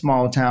 is a little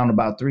small town,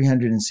 about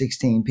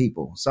 316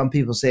 people. Some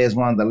people say it's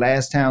one of the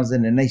last towns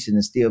in the nation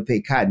to still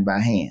pick cotton by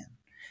hand.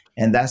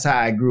 And that's how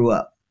I grew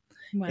up.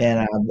 Wow. And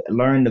I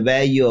learned the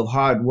value of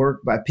hard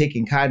work by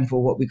picking cotton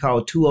for what we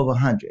call 2 over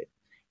 100.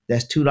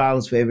 That's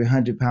 $2 for every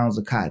 100 pounds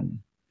of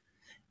cotton.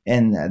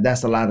 And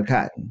that's a lot of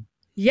cotton.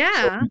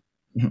 Yeah.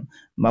 So,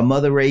 my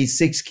mother raised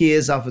 6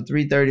 kids off of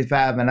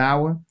 $3.35 an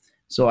hour.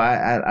 So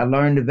I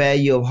learned the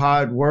value of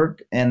hard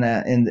work and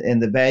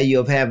the value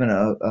of having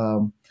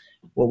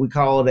what we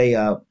call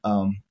a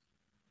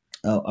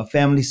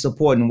family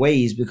supporting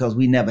ways, because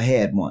we never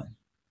had one.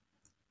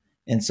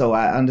 And so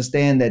I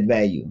understand that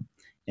value.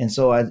 And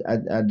so I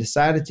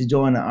decided to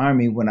join the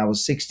Army when I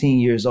was 16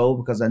 years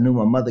old, because I knew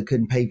my mother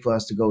couldn't pay for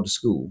us to go to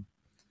school.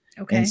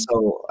 Okay. And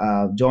so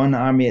joined the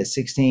Army at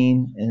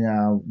 16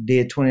 and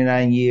did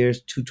 29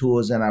 years, 2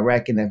 tours in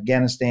Iraq and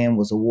Afghanistan,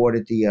 was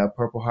awarded the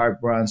Purple Heart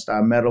Bronze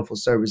Star Medal for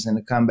service in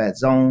the combat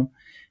zone.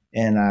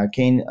 And I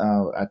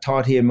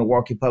taught here in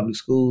Milwaukee Public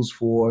Schools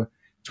for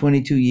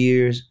 22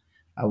 years.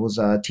 I was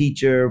a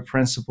teacher,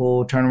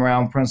 principal,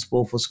 turnaround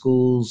principal for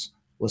schools,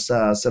 was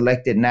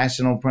selected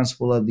National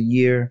Principal of the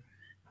Year,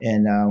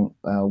 and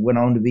went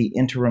on to be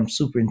interim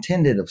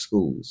superintendent of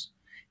schools.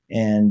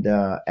 And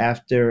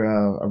after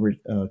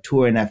a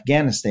tour in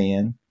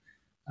Afghanistan,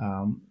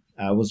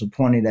 I was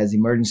appointed as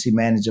emergency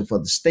manager for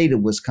the state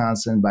of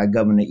Wisconsin by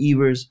Governor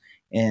Evers.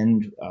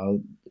 And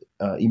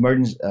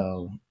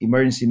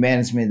emergency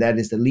management, that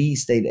is the lead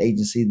state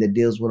agency that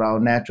deals with all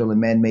natural and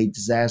man-made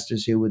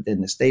disasters here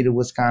within the state of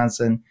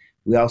Wisconsin.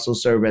 We also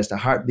serve as the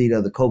heartbeat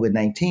of the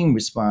COVID-19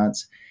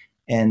 response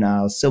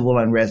and civil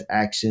unrest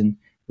action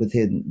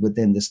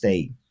within the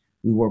state.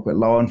 We work with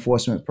law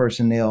enforcement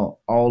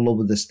personnel all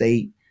over the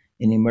state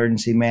and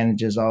emergency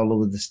managers all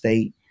over the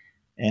state.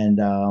 And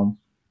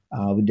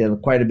we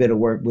did quite a bit of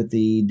work with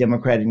the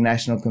Democratic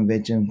National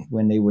Convention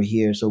when they were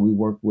here. So we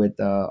work with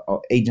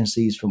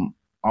agencies from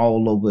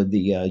all over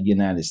the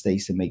United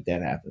States to make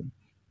that happen.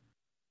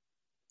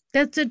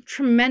 That's a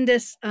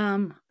tremendous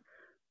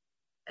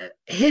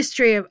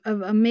history of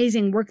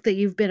amazing work that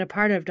you've been a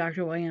part of,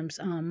 Dr. Williams.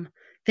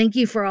 Thank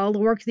you for all the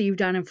work that you've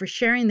done and for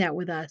sharing that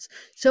with us.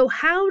 So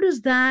how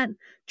does that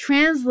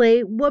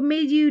translate? What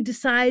made you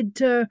decide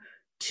to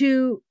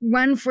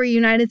run for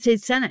United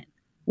States Senate?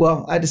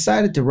 Well, I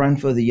decided to run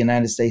for the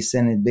United States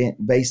Senate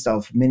based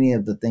off many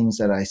of the things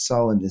that I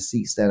saw in the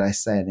seats that I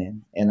sat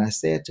in. And I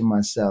said to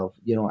myself,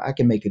 I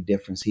can make a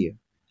difference here.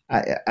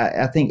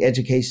 I think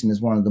education is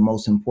one of the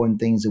most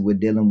important things that we're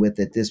dealing with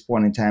at this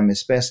point in time,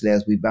 especially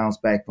as we bounce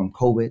back from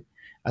COVID.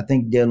 I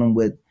think dealing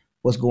with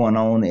what's going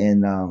on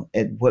in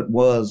at what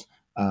was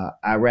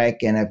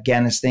Iraq and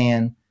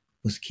Afghanistan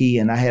was key.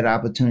 And I had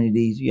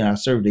opportunities. I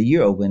served a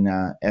year over in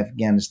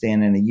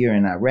Afghanistan and a year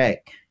in Iraq,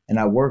 and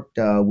I worked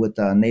with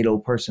NATO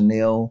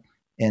personnel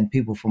and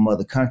people from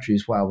other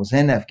countries while I was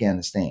in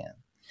Afghanistan.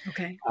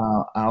 Okay.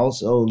 I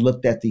also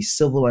looked at the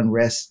civil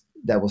unrest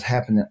that was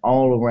happening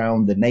all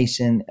around the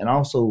nation and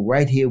also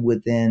right here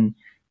within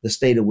the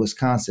state of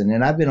Wisconsin.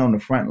 And I've been on the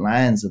front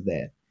lines of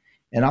that.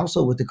 And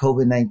also with the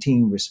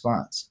COVID-19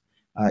 response.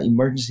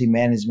 Emergency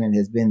management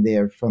has been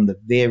there from the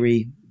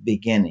very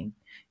beginning.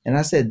 And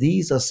I said,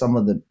 these are some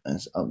of the,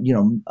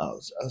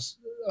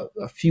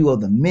 a few of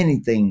the many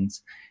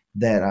things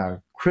that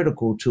are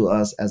critical to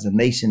us as a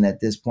nation at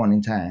this point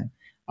in time.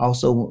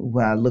 Also,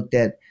 when I looked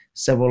at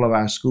several of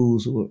our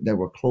schools that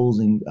were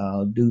closing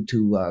due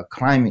to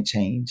climate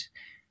change.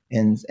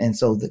 And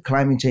so the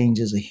climate change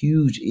is a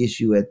huge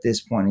issue at this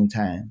point in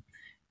time.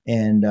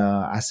 And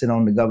I sit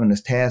on the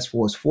governor's task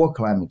force for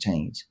climate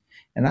change.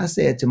 And I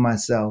said to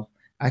myself,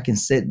 I can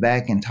sit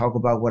back and talk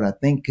about what I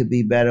think could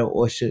be better,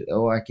 or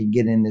I can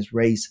get in this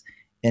race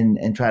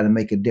and try to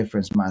make a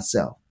difference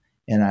myself.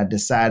 And I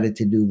decided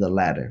to do the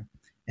latter.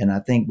 And I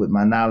think with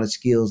my knowledge,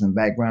 skills, and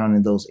background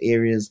in those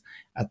areas,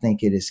 I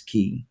think it is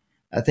key.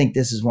 I think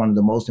this is one of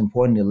the most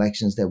important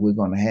elections that we're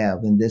going to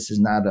have. And this is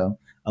not a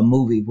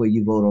movie where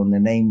you vote on the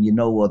name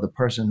or the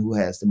person who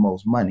has the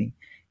most money.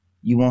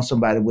 You want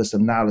somebody with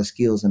some knowledge,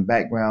 skills, and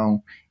background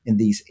in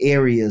these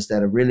areas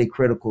that are really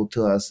critical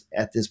to us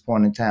at this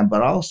point in time,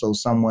 but also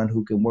someone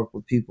who can work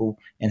with people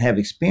and have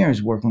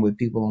experience working with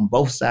people on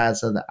both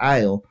sides of the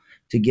aisle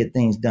to get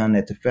things done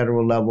at the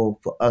federal level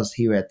for us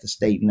here at the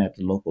state and at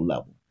the local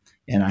level.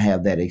 And I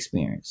have that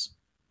experience.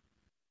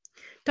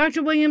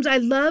 Dr. Williams, I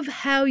love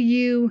how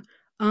you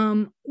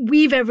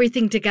weave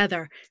everything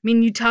together. I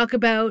mean, you talk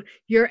about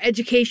your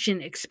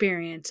education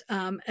experience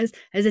as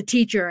a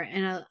teacher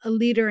and a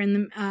leader in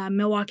the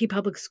Milwaukee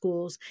Public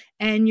Schools,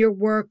 and your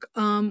work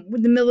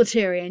with the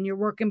military, and your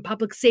work in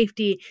public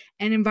safety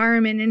and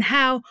environment, and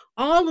how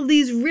all of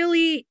these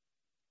really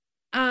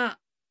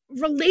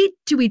relate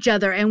to each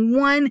other and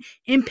one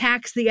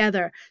impacts the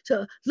other.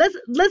 So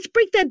let's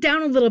break that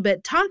down a little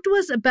bit. Talk to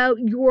us about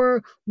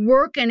your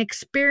work and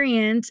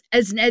experience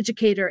as an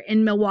educator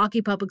in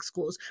Milwaukee Public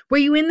Schools. Were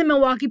you in the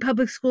Milwaukee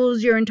Public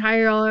Schools your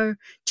entire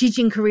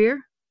teaching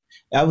career?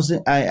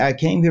 I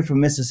came here from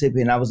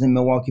Mississippi, and I was in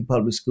Milwaukee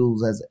Public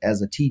Schools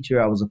as a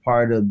teacher. I was a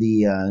part of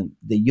the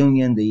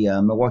union,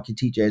 the Milwaukee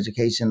Teacher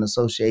Education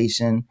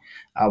Association.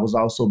 I was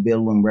also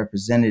building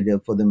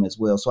representative for them as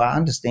well. So I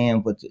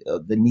understand what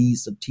the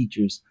needs of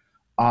teachers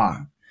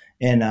are.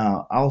 And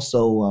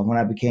also, when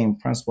I became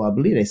principal, I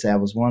believe they say I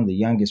was one of the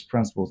youngest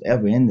principals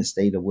ever in the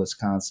state of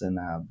Wisconsin.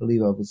 I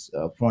believe I was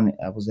appointed.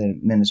 I was an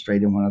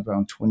administrator when I was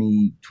around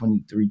 20,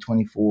 23,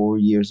 24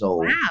 years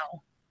old.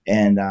 Wow.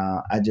 And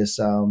I just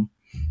I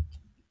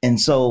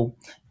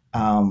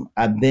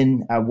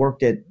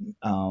worked at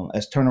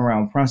as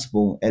turnaround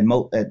principal at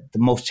the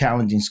most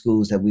challenging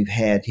schools that we've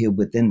had here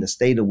within the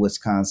state of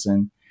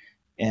Wisconsin,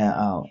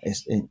 and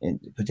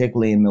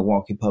particularly in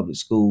Milwaukee Public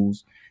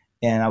Schools.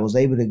 And I was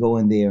able to go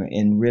in there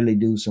and really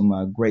do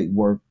some great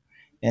work.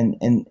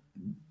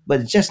 But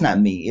it's just not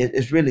me.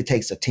 It really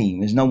takes a team.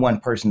 There's no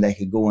one person that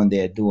could go in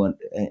there do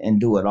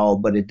it all.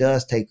 But it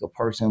does take a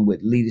person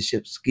with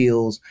leadership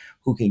skills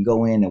who can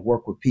go in and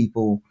work with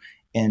people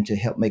and to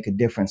help make a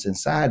difference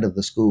inside of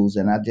the schools.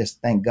 And I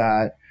just thank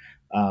God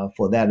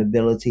for that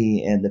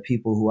ability and the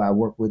people who I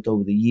worked with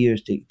over the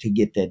years to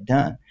get that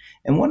done.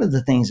 And one of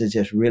the things that's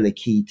just really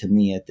key to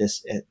me at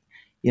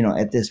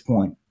this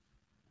point.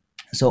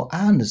 So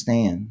I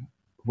understand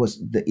what's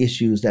the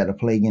issues that are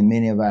plaguing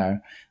many of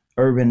our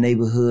urban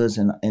neighborhoods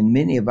and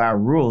many of our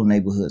rural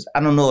neighborhoods.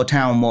 I don't know a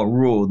town more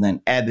rural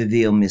than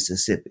Abbeville,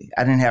 Mississippi.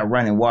 I didn't have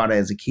running water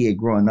as a kid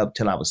growing up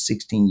till I was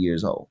 16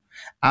 years old.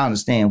 I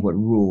understand what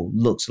rural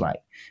looks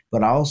like,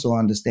 but I also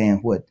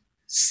understand what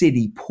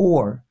city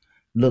poor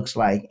looks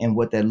like and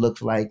what that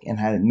looks like and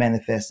how it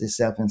manifests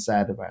itself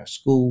inside of our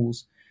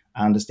schools.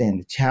 I understand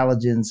the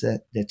challenges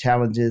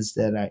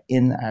that are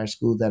in our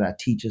schools that our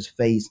teachers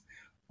face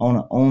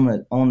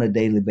on a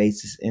daily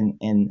basis.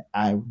 And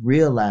I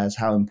realize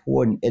how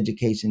important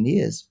education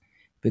is,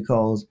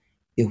 because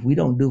if we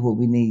don't do what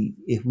we need,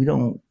 if we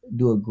don't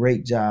do a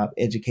great job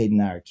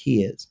educating our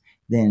kids,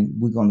 then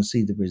we're going to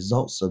see the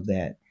results of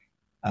that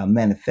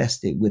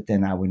manifested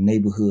within our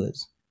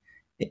neighborhoods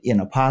in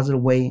a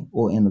positive way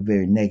or in a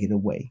very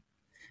negative way.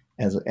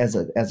 As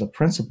a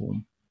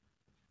principal,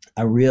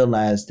 I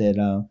realized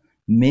that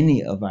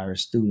many of our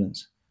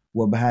students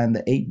were behind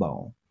the 8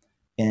 ball.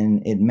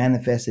 And it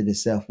manifested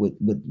itself with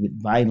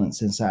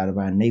violence inside of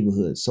our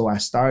neighborhoods. So I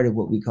started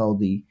what we call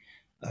the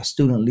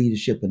Student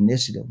Leadership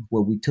Initiative,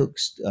 where we took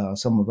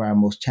some of our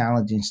most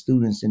challenging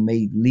students and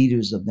made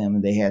leaders of them.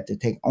 And they had to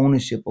take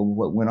ownership over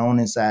what went on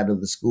inside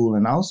of the school.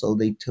 And also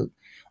they took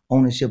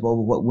ownership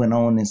over what went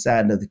on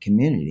inside of the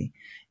community.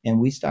 And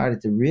we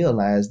started to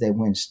realize that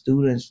when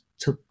students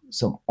took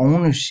some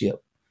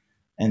ownership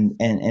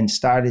and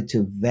started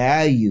to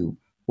value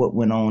what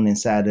went on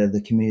inside of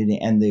the community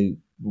and the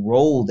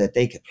role that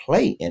they could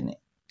play in it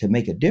to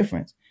make a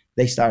difference,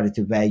 they started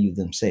to value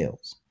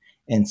themselves.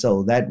 And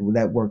so that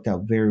worked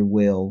out very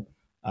well.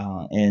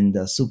 And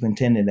the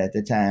superintendent at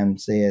the time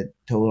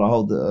told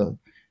all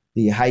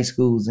the high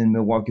schools in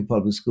Milwaukee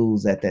Public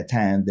Schools at that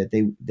time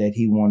that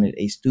he wanted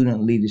a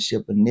student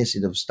leadership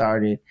initiative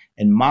started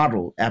and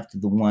modeled after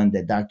the one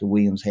that Dr.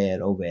 Williams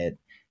had over at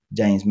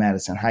James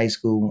Madison High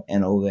School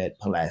and over at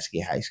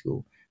Pulaski High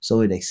School.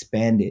 So it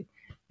expanded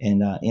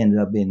and ended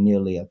up being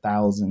nearly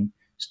 1,000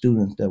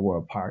 students that were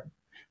a part.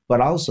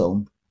 But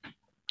also,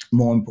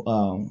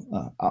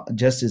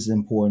 just as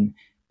important,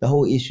 the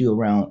whole issue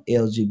around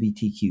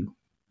LGBTQ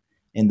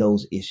and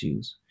those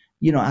issues.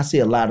 I see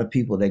a lot of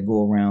people that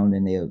go around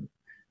and they're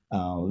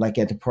like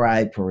at the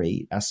Pride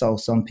Parade. I saw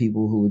some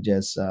people who were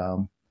just,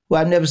 who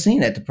I've never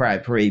seen at the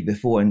Pride Parade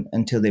before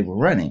until they were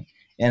running.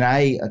 And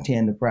I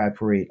attend the Pride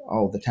Parade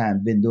all the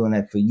time, been doing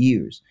that for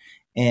years.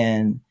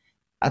 And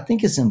I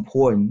think it's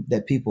important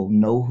that people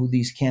know who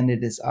these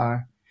candidates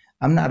are.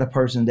 I'm not a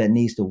person that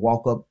needs to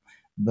walk up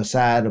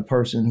beside a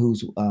person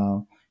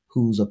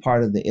who's a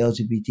part of the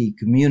LGBT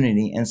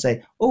community and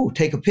say, "Oh,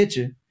 take a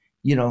picture.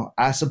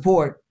 I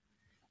support."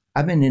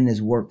 I've been in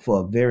this work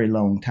for a very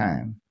long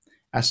time.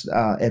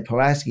 At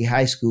Pulaski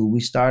High School, we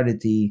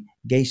started the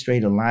Gay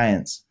Straight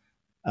Alliance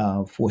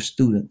for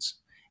students.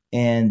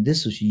 And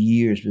this was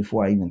years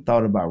before I even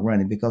thought about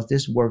running, because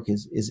this work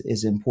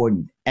is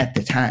important at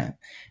the time.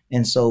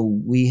 And so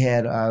we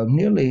had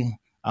nearly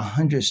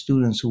 100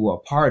 students who were a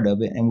part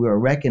of it, and we were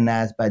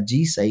recognized by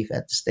GSAFE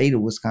at the state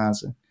of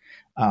Wisconsin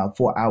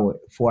for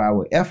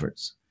our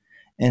efforts.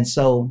 And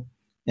so,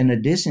 in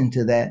addition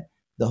to that,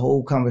 the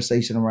whole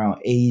conversation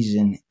around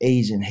Asian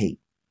hate.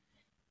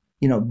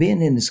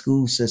 Being in the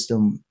school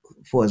system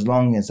for as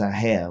long as I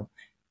have,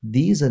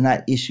 these are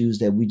not issues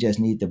that we just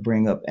need to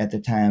bring up at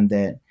the time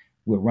that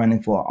we're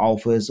running for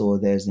office or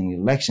there's an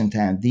election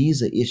time.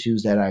 These are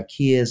issues that our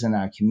kids and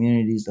our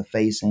communities are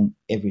facing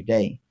every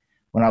day.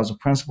 When I was a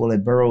principal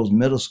at Burroughs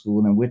Middle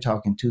School, and we're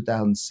talking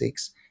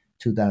 2006,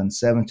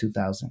 2007,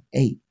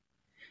 2008,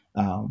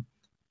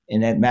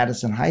 and at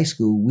Madison High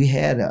School, we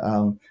had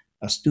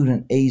a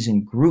student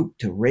Asian group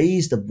to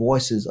raise the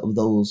voices of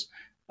those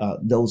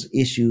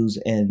issues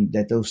and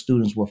that those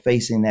students were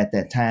facing at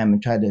that time,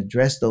 and try to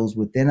address those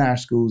within our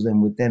schools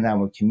and within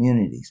our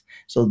communities.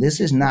 So this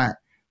is not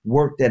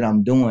work that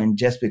I'm doing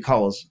just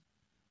because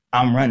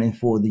I'm running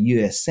for the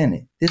U.S.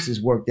 Senate. This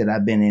is work that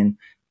I've been in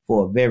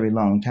for a very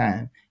long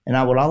time. And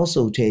I will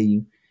also tell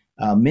you,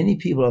 many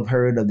people have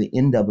heard of the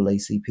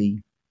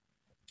NAACP,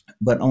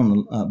 but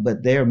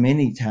there are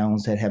many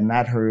towns that have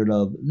not heard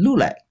of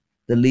LULAC,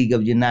 the League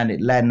of United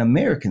Latin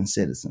American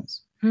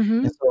Citizens.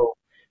 Mm-hmm. And so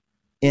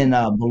in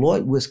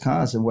Beloit,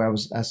 Wisconsin, where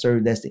I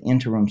served as the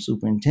interim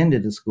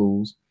superintendent of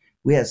schools,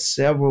 we had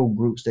several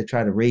groups that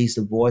try to raise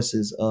the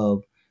voices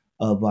of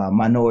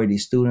minority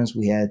students.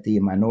 We had the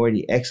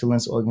Minority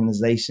Excellence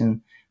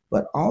Organization,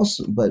 but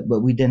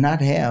we did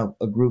not have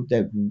a group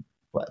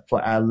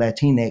for our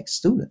Latinx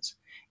students.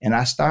 And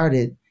I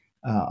started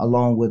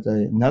along with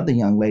another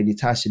young lady,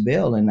 Tasha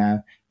Bell,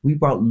 and we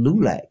brought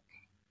LULAC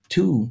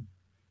to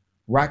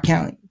Rock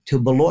County, to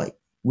Beloit,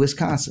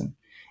 Wisconsin.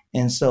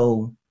 And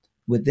so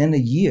within a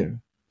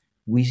year,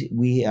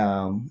 we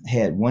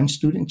had one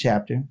student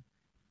chapter,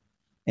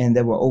 and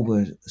there were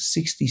over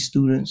 60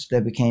 students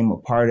that became a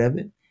part of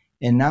it.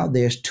 And now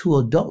there's 2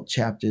 adult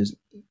chapters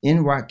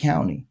in Rock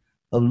County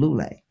of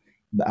LULAC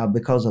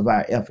because of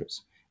our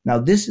efforts. Now,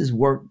 this is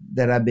work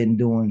that I've been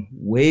doing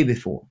way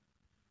before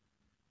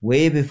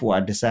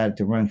I decided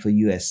to run for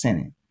U.S.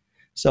 Senate.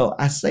 So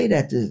I say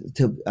that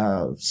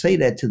to say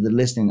that to the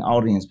listening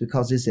audience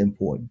because it's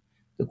important.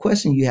 The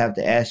question you have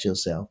to ask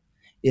yourself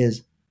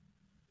is,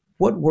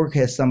 what work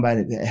has some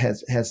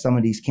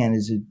of these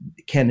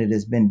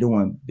candidates been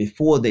doing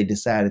before they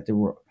decided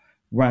to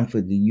run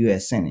for the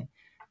U.S. Senate?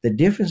 The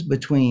difference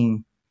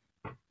between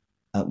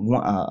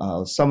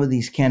some of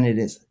these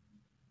candidates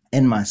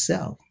and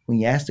myself, when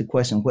you ask the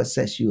question, what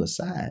sets you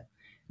aside?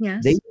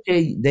 Yes.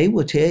 They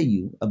will tell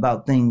you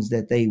about things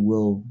that they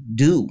will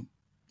do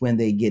when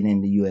they get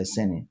in the U.S.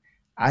 Senate.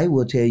 I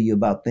will tell you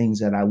about things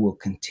that I will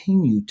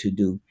continue to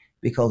do,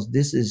 because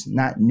this is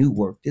not new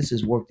work. This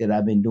is work that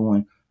I've been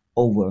doing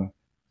over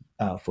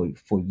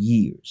for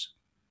years.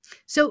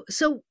 So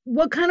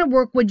what kind of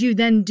work would you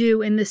then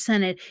do in the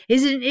Senate?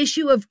 Is it an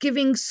issue of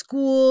giving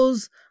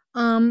schools,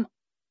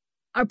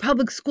 our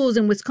public schools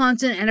in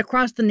Wisconsin and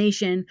across the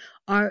nation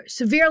are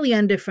severely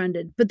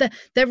underfunded, but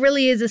that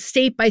really is a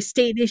state by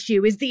state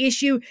issue? Is the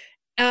issue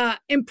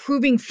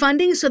improving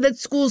funding so that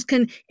schools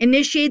can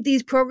initiate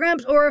these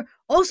programs, or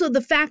also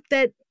the fact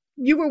that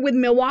you were with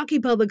Milwaukee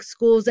Public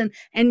Schools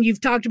and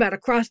you've talked about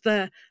across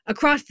the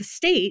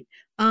state?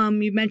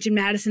 You mentioned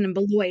Madison and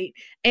Beloit,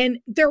 and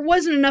there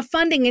wasn't enough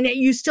funding, and yet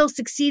you still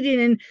succeeded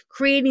in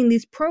creating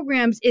these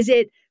programs. Is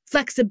it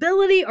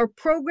flexibility or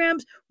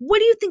programs? What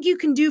do you think you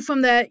can do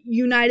from the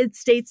United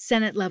States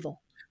Senate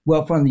level?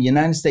 Well, from the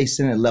United States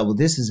Senate level,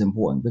 this is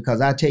important, because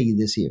I'll tell you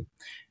this here.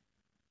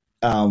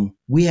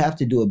 We have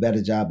to do a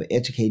better job of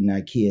educating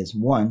our kids.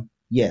 One,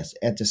 yes,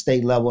 at the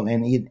state level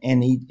and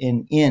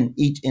in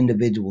each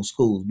individual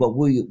schools.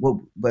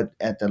 But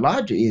at the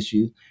larger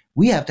issue,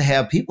 we have to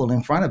have people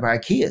in front of our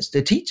kids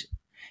to teach them.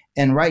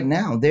 And right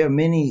now, there are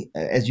many,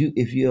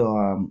 if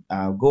you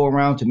go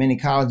around to many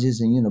colleges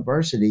and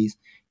universities,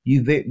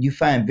 you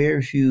find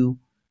very few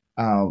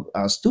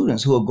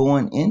students who are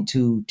going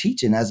into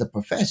teaching as a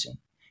profession.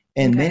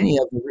 And many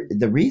of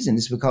the reason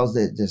is because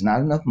there's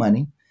not enough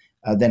money.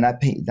 They're not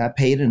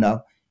paid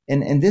enough.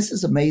 And this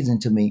is amazing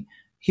to me.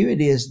 Here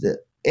it is, the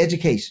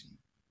education,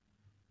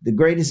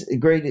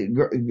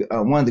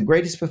 one of the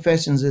greatest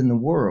professions in the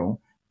world,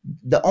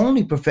 the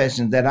only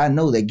profession that I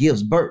know that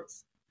gives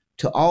birth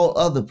to all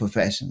other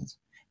professions,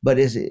 but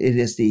it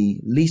is the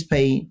least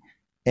paid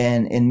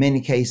and in many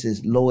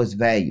cases least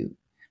valued.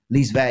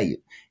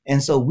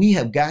 And so we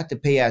have got to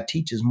pay our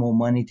teachers more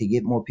money to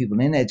get more people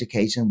in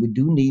education. We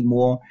do need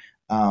more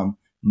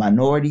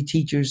minority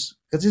teachers,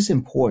 because it's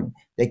important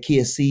that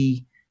kids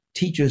see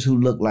teachers who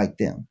look like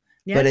them.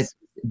 Yes.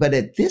 But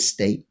at this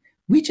state,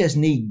 we just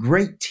need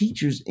great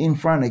teachers in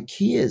front of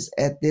kids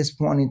at this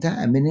point in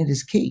time, and it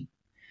is key.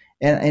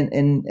 And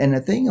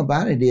the thing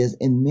about it is,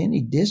 in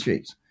many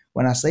districts,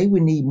 when I say we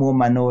need more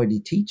minority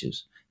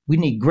teachers, we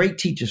need great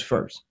teachers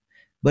first.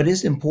 But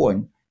it's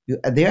important.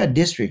 There are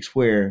districts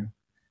where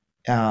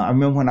I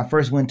remember when I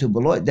first went to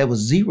Beloit, there was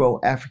 0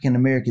 African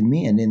American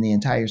men in the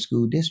entire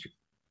school district,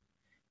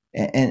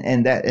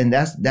 and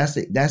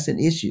that's an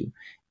issue.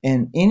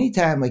 And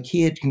anytime a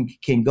kid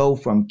can go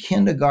from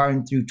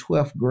kindergarten through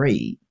 12th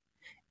grade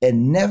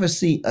and never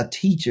see a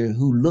teacher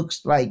who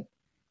looks like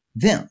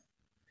them,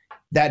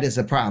 that is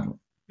a problem.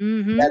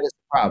 Mm-hmm. That is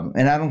a problem.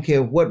 And I don't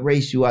care what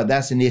race you are,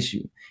 that's an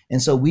issue.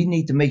 And so we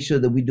need to make sure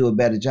that we do a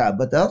better job.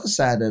 But the other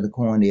side of the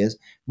coin is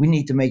we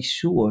need to make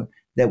sure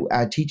that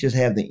our teachers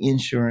have the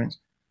insurance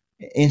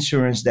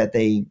that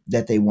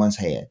they once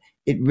had.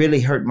 It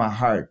really hurt my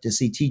heart to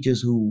see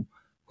teachers who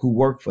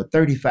worked for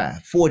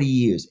 35, 40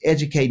 years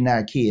educating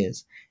our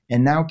kids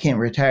and now can't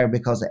retire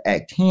because of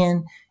Act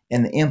 10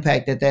 and the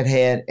impact that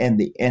had, and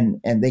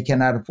they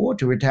cannot afford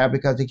to retire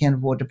because they can't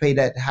afford to pay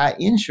that high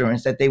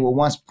insurance that they were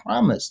once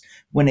promised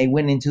when they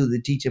went into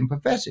the teaching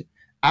profession.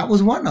 I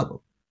was one of them.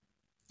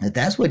 And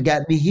that's what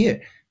got me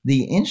here,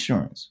 the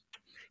insurance.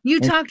 You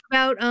talked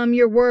about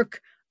your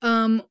work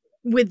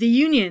with the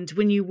unions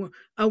when you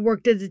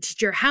worked as a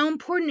teacher. How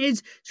important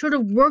is sort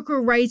of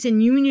worker rights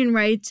and union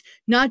rights,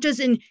 not just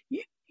in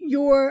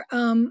your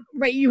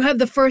right? You have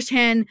the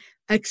firsthand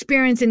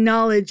experience and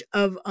knowledge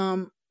of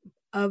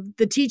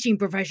the teaching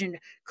profession.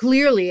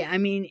 Clearly, I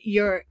mean,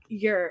 your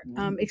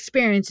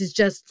experience is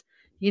just,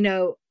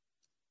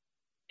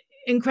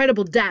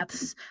 incredible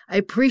depths. I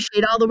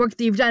appreciate all the work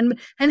that you've done.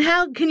 And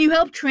how can you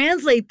help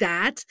translate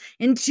that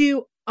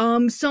into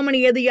so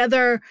many of the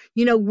other,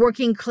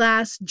 working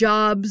class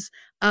jobs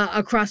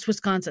across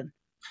Wisconsin?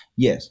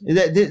 Yes,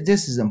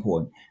 this is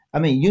important. I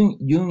mean,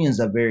 unions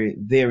are very,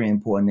 very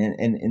important,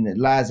 and it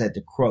lies at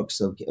the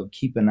crux of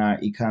keeping our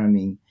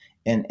economy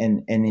and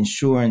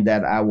ensuring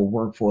that our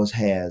workforce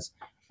has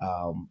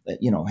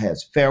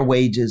fair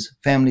wages,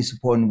 family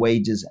supporting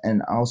wages,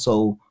 and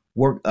also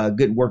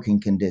good working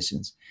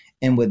conditions.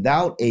 And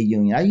without a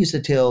union, I used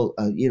to tell,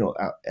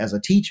 as a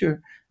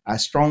teacher, I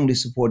strongly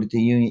supported the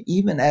union.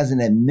 Even as an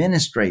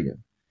administrator,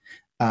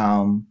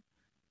 I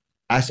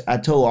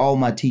told all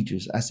my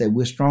teachers, I said,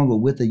 we're stronger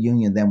with a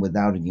union than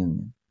without a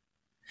union.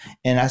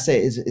 And I say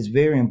it's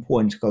very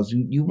important because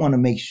you want to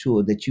make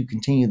sure that you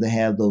continue to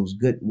have those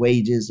good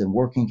wages and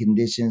working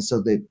conditions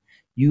so that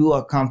you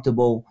are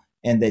comfortable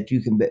and that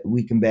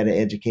we can better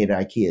educate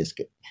our kids.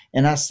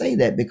 And I say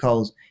that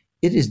because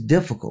it is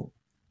difficult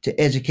to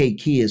educate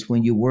kids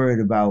when you're worried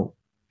about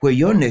where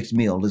your next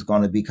meal is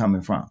going to be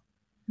coming from.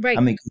 Right.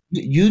 I mean,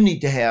 you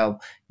need to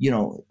have,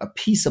 a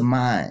peace of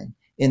mind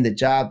in the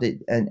job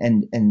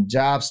and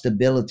job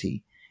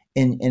stability.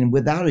 And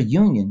without a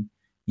union,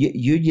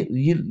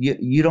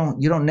 you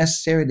don't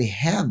necessarily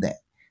have that.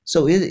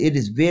 So it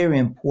is very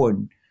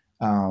important.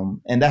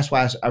 And that's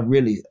why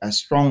I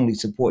strongly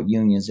support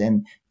unions.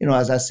 And,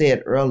 as I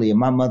said earlier,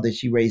 my mother,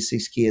 she raised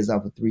 6 kids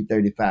off of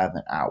 $3.35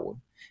 an hour.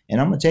 And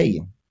I'm going to tell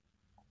you,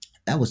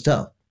 that was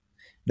tough.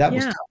 That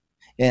was tough.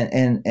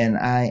 And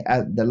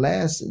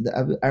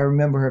I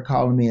remember her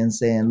calling me and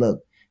saying,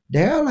 look,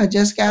 Darrell, I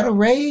just got a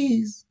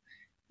raise.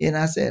 And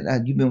I said,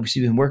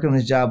 she's been working on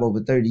this job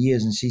over 30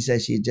 years. And she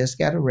said she had just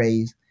got a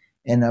raise.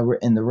 And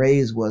the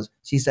raise was,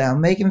 she said,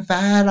 I'm making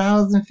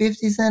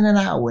 $5.50 an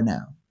hour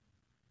now.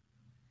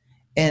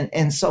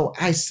 And so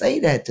I say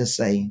that to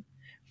say,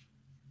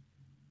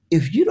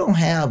 if you don't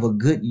have a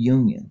good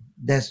union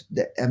that's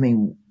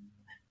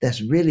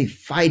really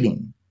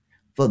fighting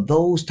for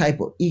those type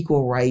of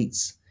equal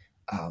rights,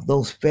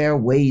 those fair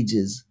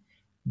wages,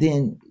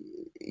 then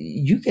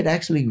you could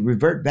actually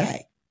revert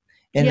back.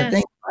 And The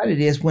thing about it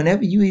is,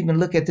 whenever you even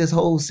look at this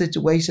whole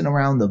situation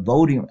around the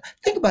voting,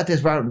 think about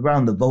this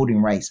around the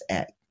Voting Rights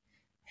Act.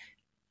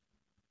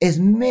 As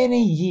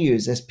many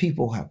years as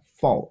people have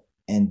fought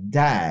and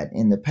died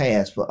in the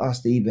past for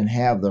us to even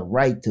have the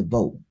right to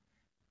vote,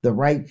 the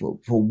right for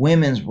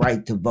women's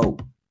right to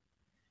vote.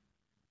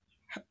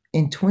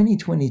 In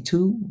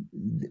 2022,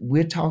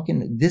 we're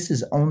talking, this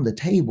is on the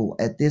table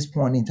at this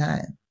point in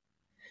time.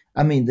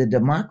 I mean, the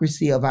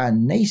democracy of our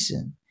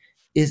nation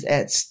is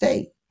at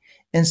stake.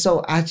 And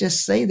so I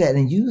just say that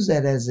and use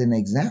that as an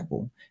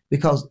example,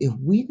 because if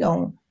we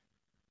don't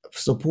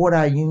support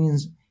our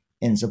unions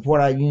and support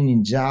our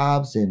union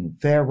jobs and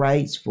fair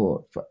rights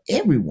for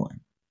everyone,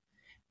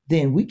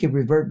 then we can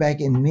revert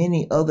back in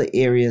many other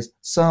areas,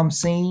 some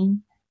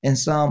seen and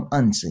some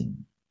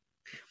unseen.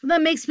 Well,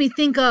 that makes me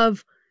think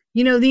of,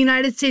 the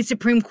United States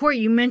Supreme Court.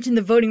 You mentioned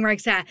the Voting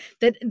Rights Act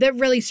that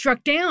really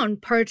struck down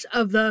parts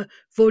of the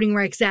Voting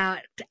Rights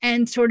Act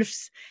and sort of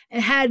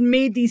had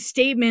made these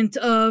statements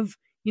of,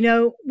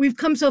 we've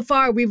come so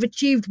far, we've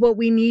achieved what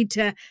we need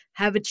to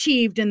have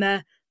achieved. And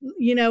I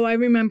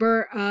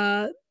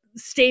remember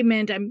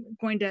statement, I'm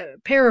going to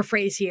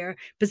paraphrase here,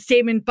 but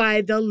statement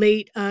by the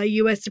late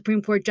U.S.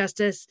 Supreme Court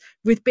Justice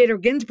Ruth Bader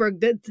Ginsburg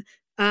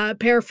that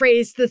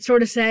paraphrased that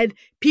sort of said,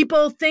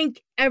 people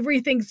think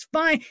everything's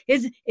fine.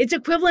 It's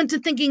equivalent to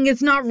thinking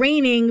it's not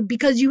raining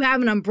because you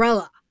have an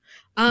umbrella.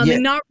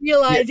 And not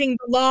realizing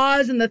the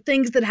laws and the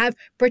things that have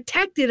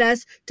protected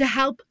us to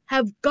help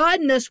have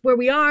gotten us where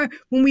we are.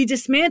 When we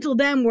dismantle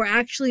them, we're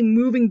actually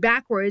moving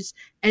backwards,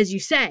 as you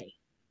say.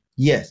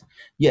 Yes.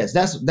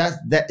 This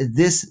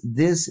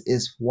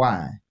is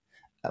why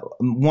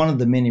one of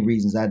the many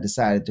reasons I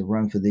decided to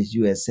run for this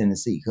U.S. Senate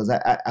seat, because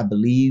I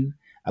believe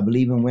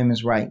in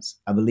women's rights.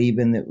 I believe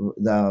in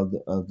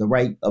the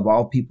right of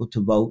all people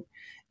to vote.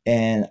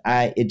 And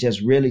it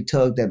just really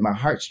tugged at my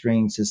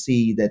heartstrings to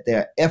see that there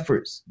are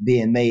efforts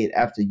being made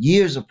after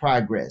years of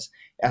progress,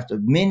 after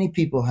many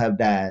people have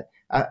died.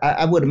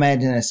 I would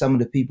imagine that some of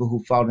the people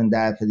who fought and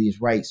died for these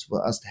rights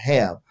for us to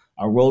have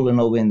are rolling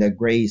over in their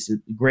graves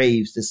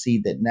to see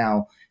that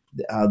now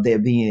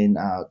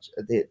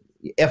the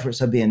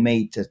efforts are being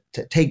made to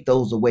take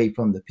those away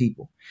from the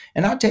people.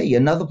 And I'll tell you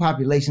another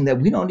population that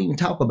we don't even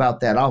talk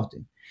about that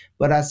often.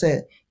 But I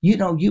said,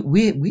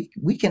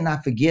 we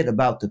cannot forget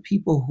about the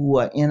people who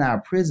are in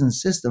our prison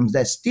systems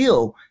that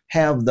still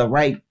have the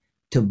right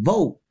to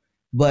vote,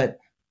 but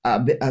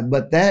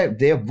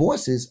their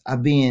voices are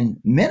being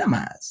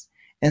minimized.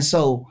 And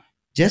so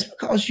just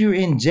because you're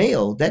in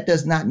jail, that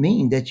does not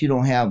mean that you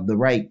don't have the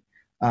right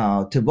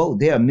to vote.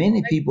 There are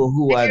many people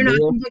who are not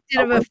convicted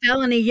of a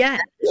felony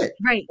yet.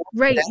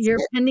 Right. You're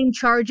pending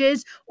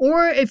charges,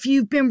 or if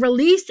you've been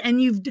released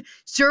and you've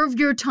served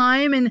your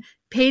time and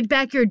paid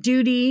back your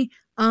duty,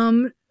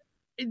 then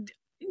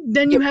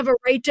you have a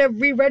right to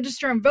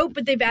re-register and vote.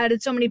 But they've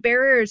added so many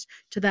barriers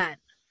to that.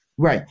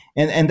 Right,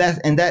 and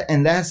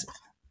that's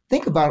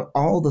think about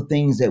all the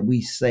things that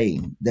we say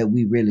that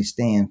we really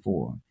stand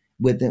for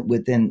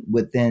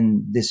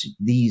within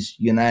these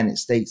United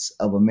States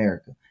of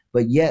America.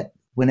 But yet,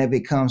 whenever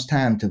it comes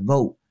time to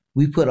vote,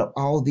 we put up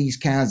all these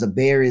kinds of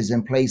barriers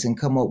in place and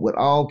come up with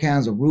all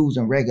kinds of rules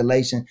and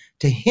regulations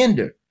to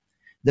hinder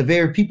the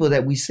very people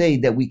that we say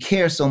that we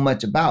care so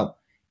much about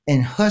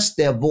and hush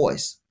their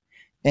voice.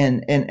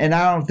 And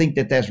I don't think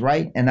that that's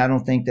right. And I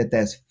don't think that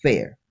that's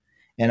fair.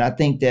 And I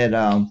think that,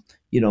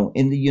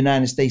 in the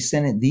United States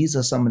Senate, these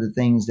are some of the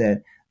things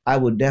that I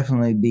would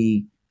definitely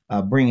be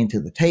bringing to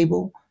the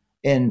table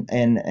and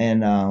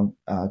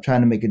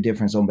trying to make a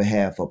difference on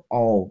behalf of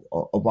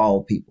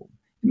all people.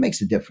 It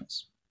makes a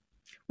difference.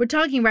 We're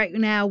talking right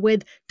now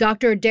with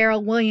Dr.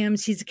 Darrell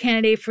Williams. He's a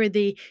candidate for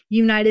the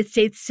United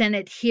States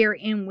Senate here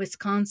in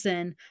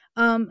Wisconsin.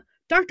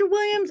 Dr.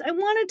 Williams, I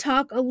want to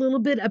talk a little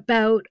bit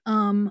about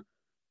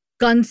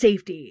gun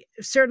safety.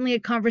 Certainly a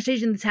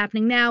conversation that's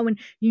happening now, and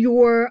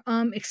your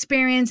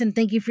experience, and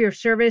thank you for your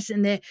service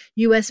in the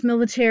U.S.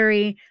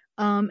 military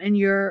and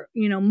your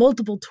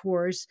multiple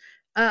tours.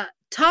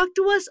 Talk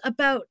to us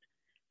about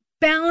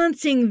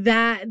balancing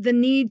the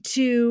need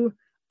to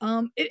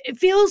it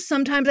feels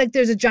sometimes like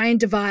there's a giant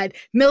divide,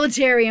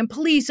 military and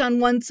police on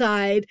one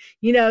side,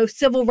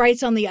 civil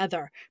rights on the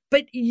other.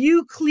 But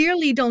you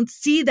clearly don't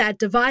see that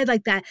divide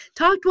like that.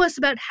 Talk to us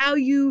about how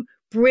you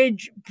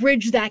bridge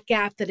that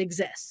gap that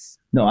exists.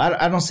 No,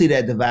 I don't see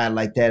that divide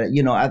like that.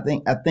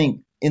 I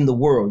think in the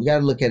world, you got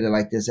to look at it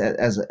like this: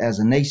 as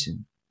a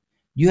nation,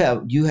 you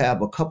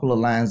have a couple of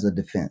lines of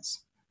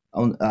defense.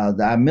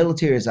 Our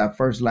military is our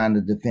first line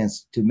of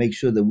defense to make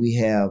sure that we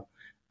have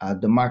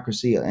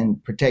democracy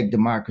and protect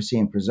democracy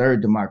and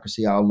preserve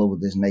democracy all over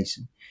this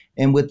nation.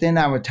 And within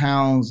our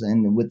towns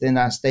and within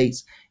our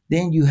states,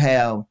 then you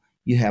have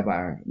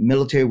our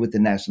military with the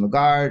National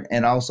Guard,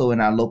 and also in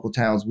our local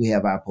towns, we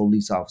have our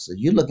police officers.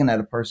 You're looking at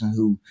a person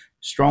who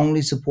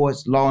strongly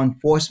supports law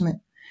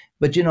enforcement.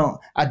 But,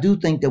 I do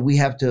think that we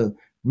have to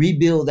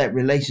rebuild that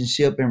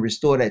relationship and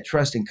restore that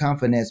trust and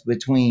confidence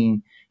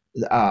between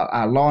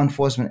our law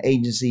enforcement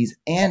agencies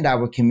and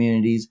our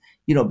communities,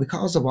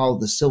 because of all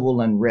the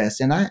civil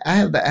unrest. And I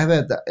have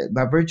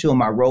by virtue of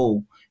my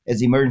role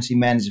as emergency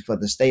manager for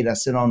the state, I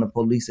sit on the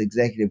police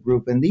executive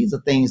group, and these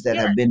are things that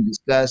have been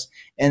discussed.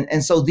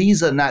 And so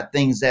these are not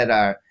things that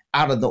are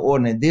out of the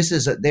ordinary.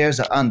 There's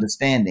an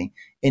understanding.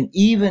 And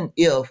even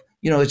if,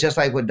 it's just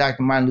like what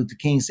Dr. Martin Luther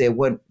King said,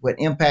 what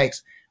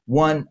impacts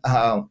one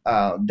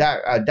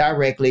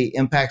directly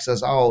impacts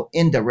us all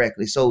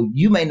indirectly. So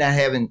you may not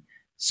have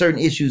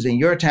certain issues in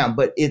your town,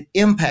 but it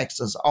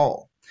impacts us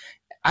all.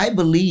 I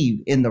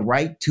believe in the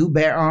right to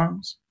bear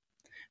arms,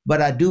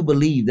 but I do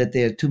believe that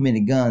there are too many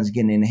guns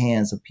getting in the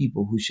hands of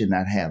people who should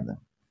not have them.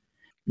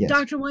 Yes.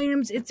 Dr.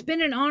 Williams, it's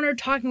been an honor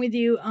talking with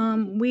you.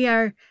 We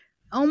are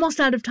almost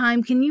out of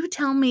time. Can you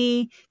tell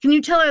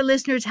our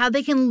listeners how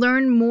they can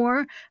learn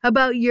more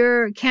about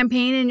your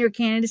campaign and your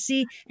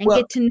candidacy and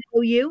get to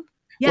know you?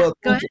 Yeah, well,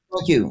 go ahead.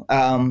 Thank you.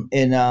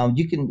 And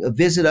you can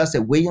visit us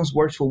at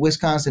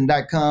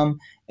williamsworksforwisconsin.com.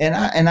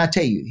 And I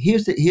tell you,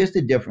 here's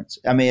the difference.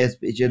 I mean,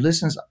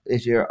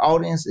 as your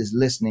audience is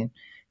listening,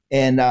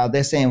 and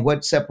they're saying,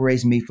 what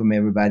separates me from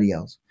everybody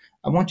else?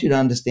 I want you to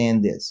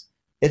understand this.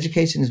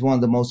 Education is one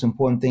of the most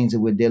important things that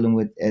we're dealing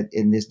with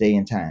in this day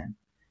and time.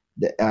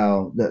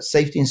 The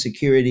safety and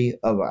security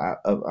of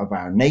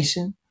our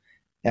nation,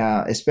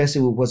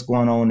 especially with what's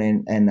going on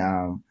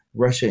in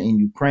Russia and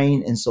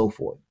Ukraine and so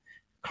forth.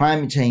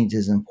 Climate change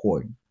is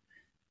important.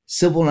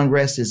 Civil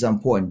unrest is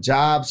important.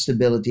 Job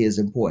stability is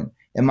important.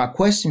 And my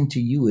question to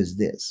you is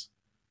this.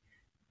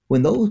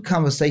 When those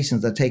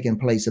conversations are taking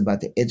place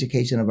about the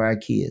education of our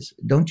kids,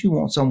 don't you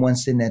want someone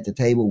sitting at the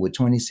table with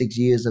 26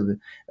 years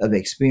of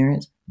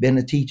experience, been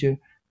a teacher,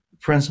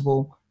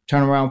 principal,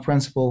 turnaround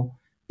principal,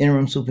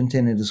 interim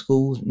superintendent of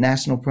schools,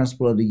 national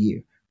principal of the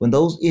year? When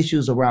those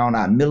issues around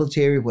our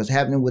military, what's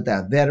happening with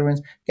our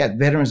veterans, got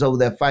veterans over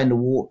there fighting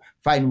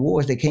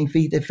wars, they can't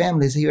feed their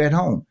families here at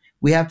home.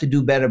 We have to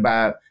do better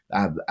by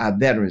our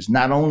veterans,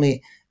 not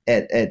only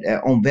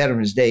on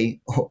Veterans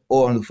Day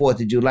or on the 4th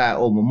of July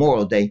or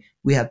Memorial Day.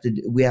 We have to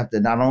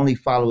not only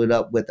follow it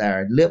up with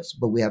our lips,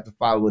 but we have to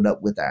follow it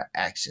up with our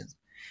actions.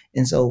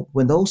 And so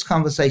when those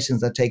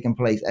conversations are taking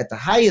place at the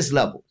highest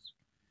levels,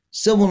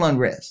 civil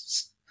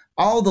unrest,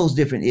 all those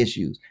different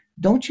issues,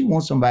 don't you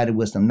want somebody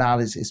with some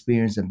knowledge,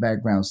 experience, and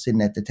background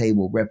sitting at the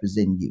table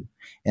representing you?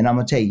 And I'm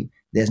going to tell you,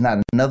 there's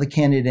not another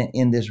candidate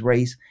in this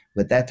race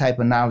with that type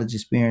of knowledge,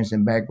 experience,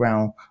 and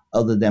background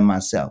other than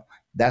myself.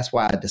 That's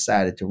why I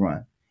decided to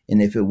run.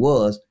 And if it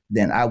was,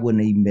 then I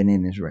wouldn't have even been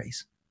in this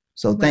race.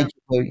 So thank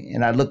you.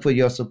 And I look for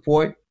your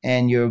support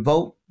and your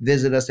vote.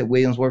 Visit us at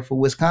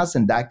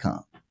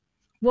williamsworksforwisconsin.com.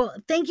 Well,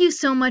 thank you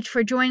so much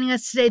for joining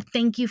us today.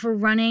 Thank you for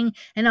running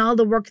and all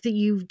the work that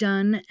you've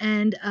done.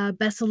 And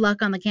best of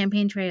luck on the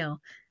campaign trail.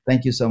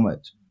 Thank you so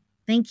much.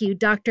 Thank you,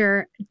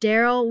 Dr.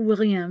 Darrell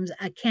Williams,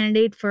 a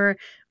candidate for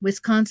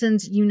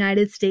Wisconsin's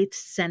United States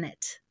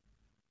Senate.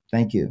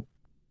 Thank you.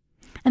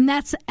 And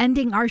that's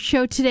ending our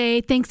show today.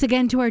 Thanks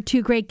again to our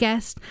two great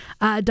guests,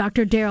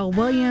 Dr. Darrell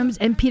Williams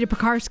and Peter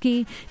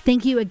Peckarsky.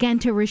 Thank you again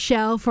to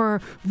Rochelle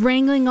for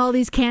wrangling all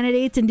these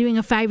candidates and doing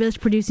a fabulous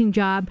producing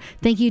job.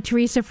 Thank you,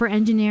 Teresa, for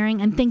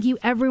engineering. And thank you,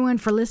 everyone,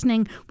 for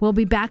listening. We'll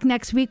be back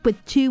next week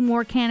with 2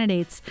 more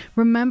candidates.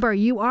 Remember,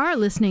 you are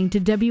listening to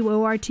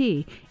WORT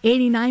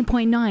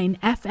 89.9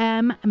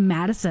 FM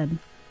Madison.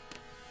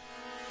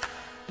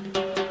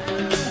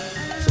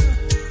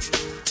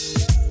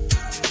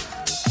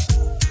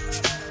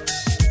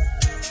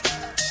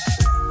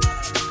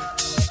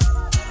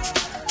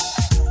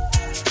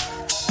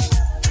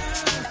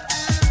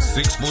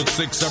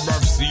 6'6"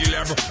 above sea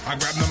level. I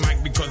grab the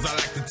mic because I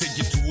like to take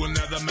you to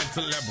another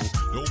mental level.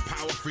 Low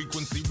power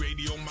frequency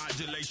radio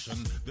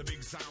modulation. The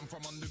big sound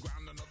from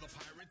underground.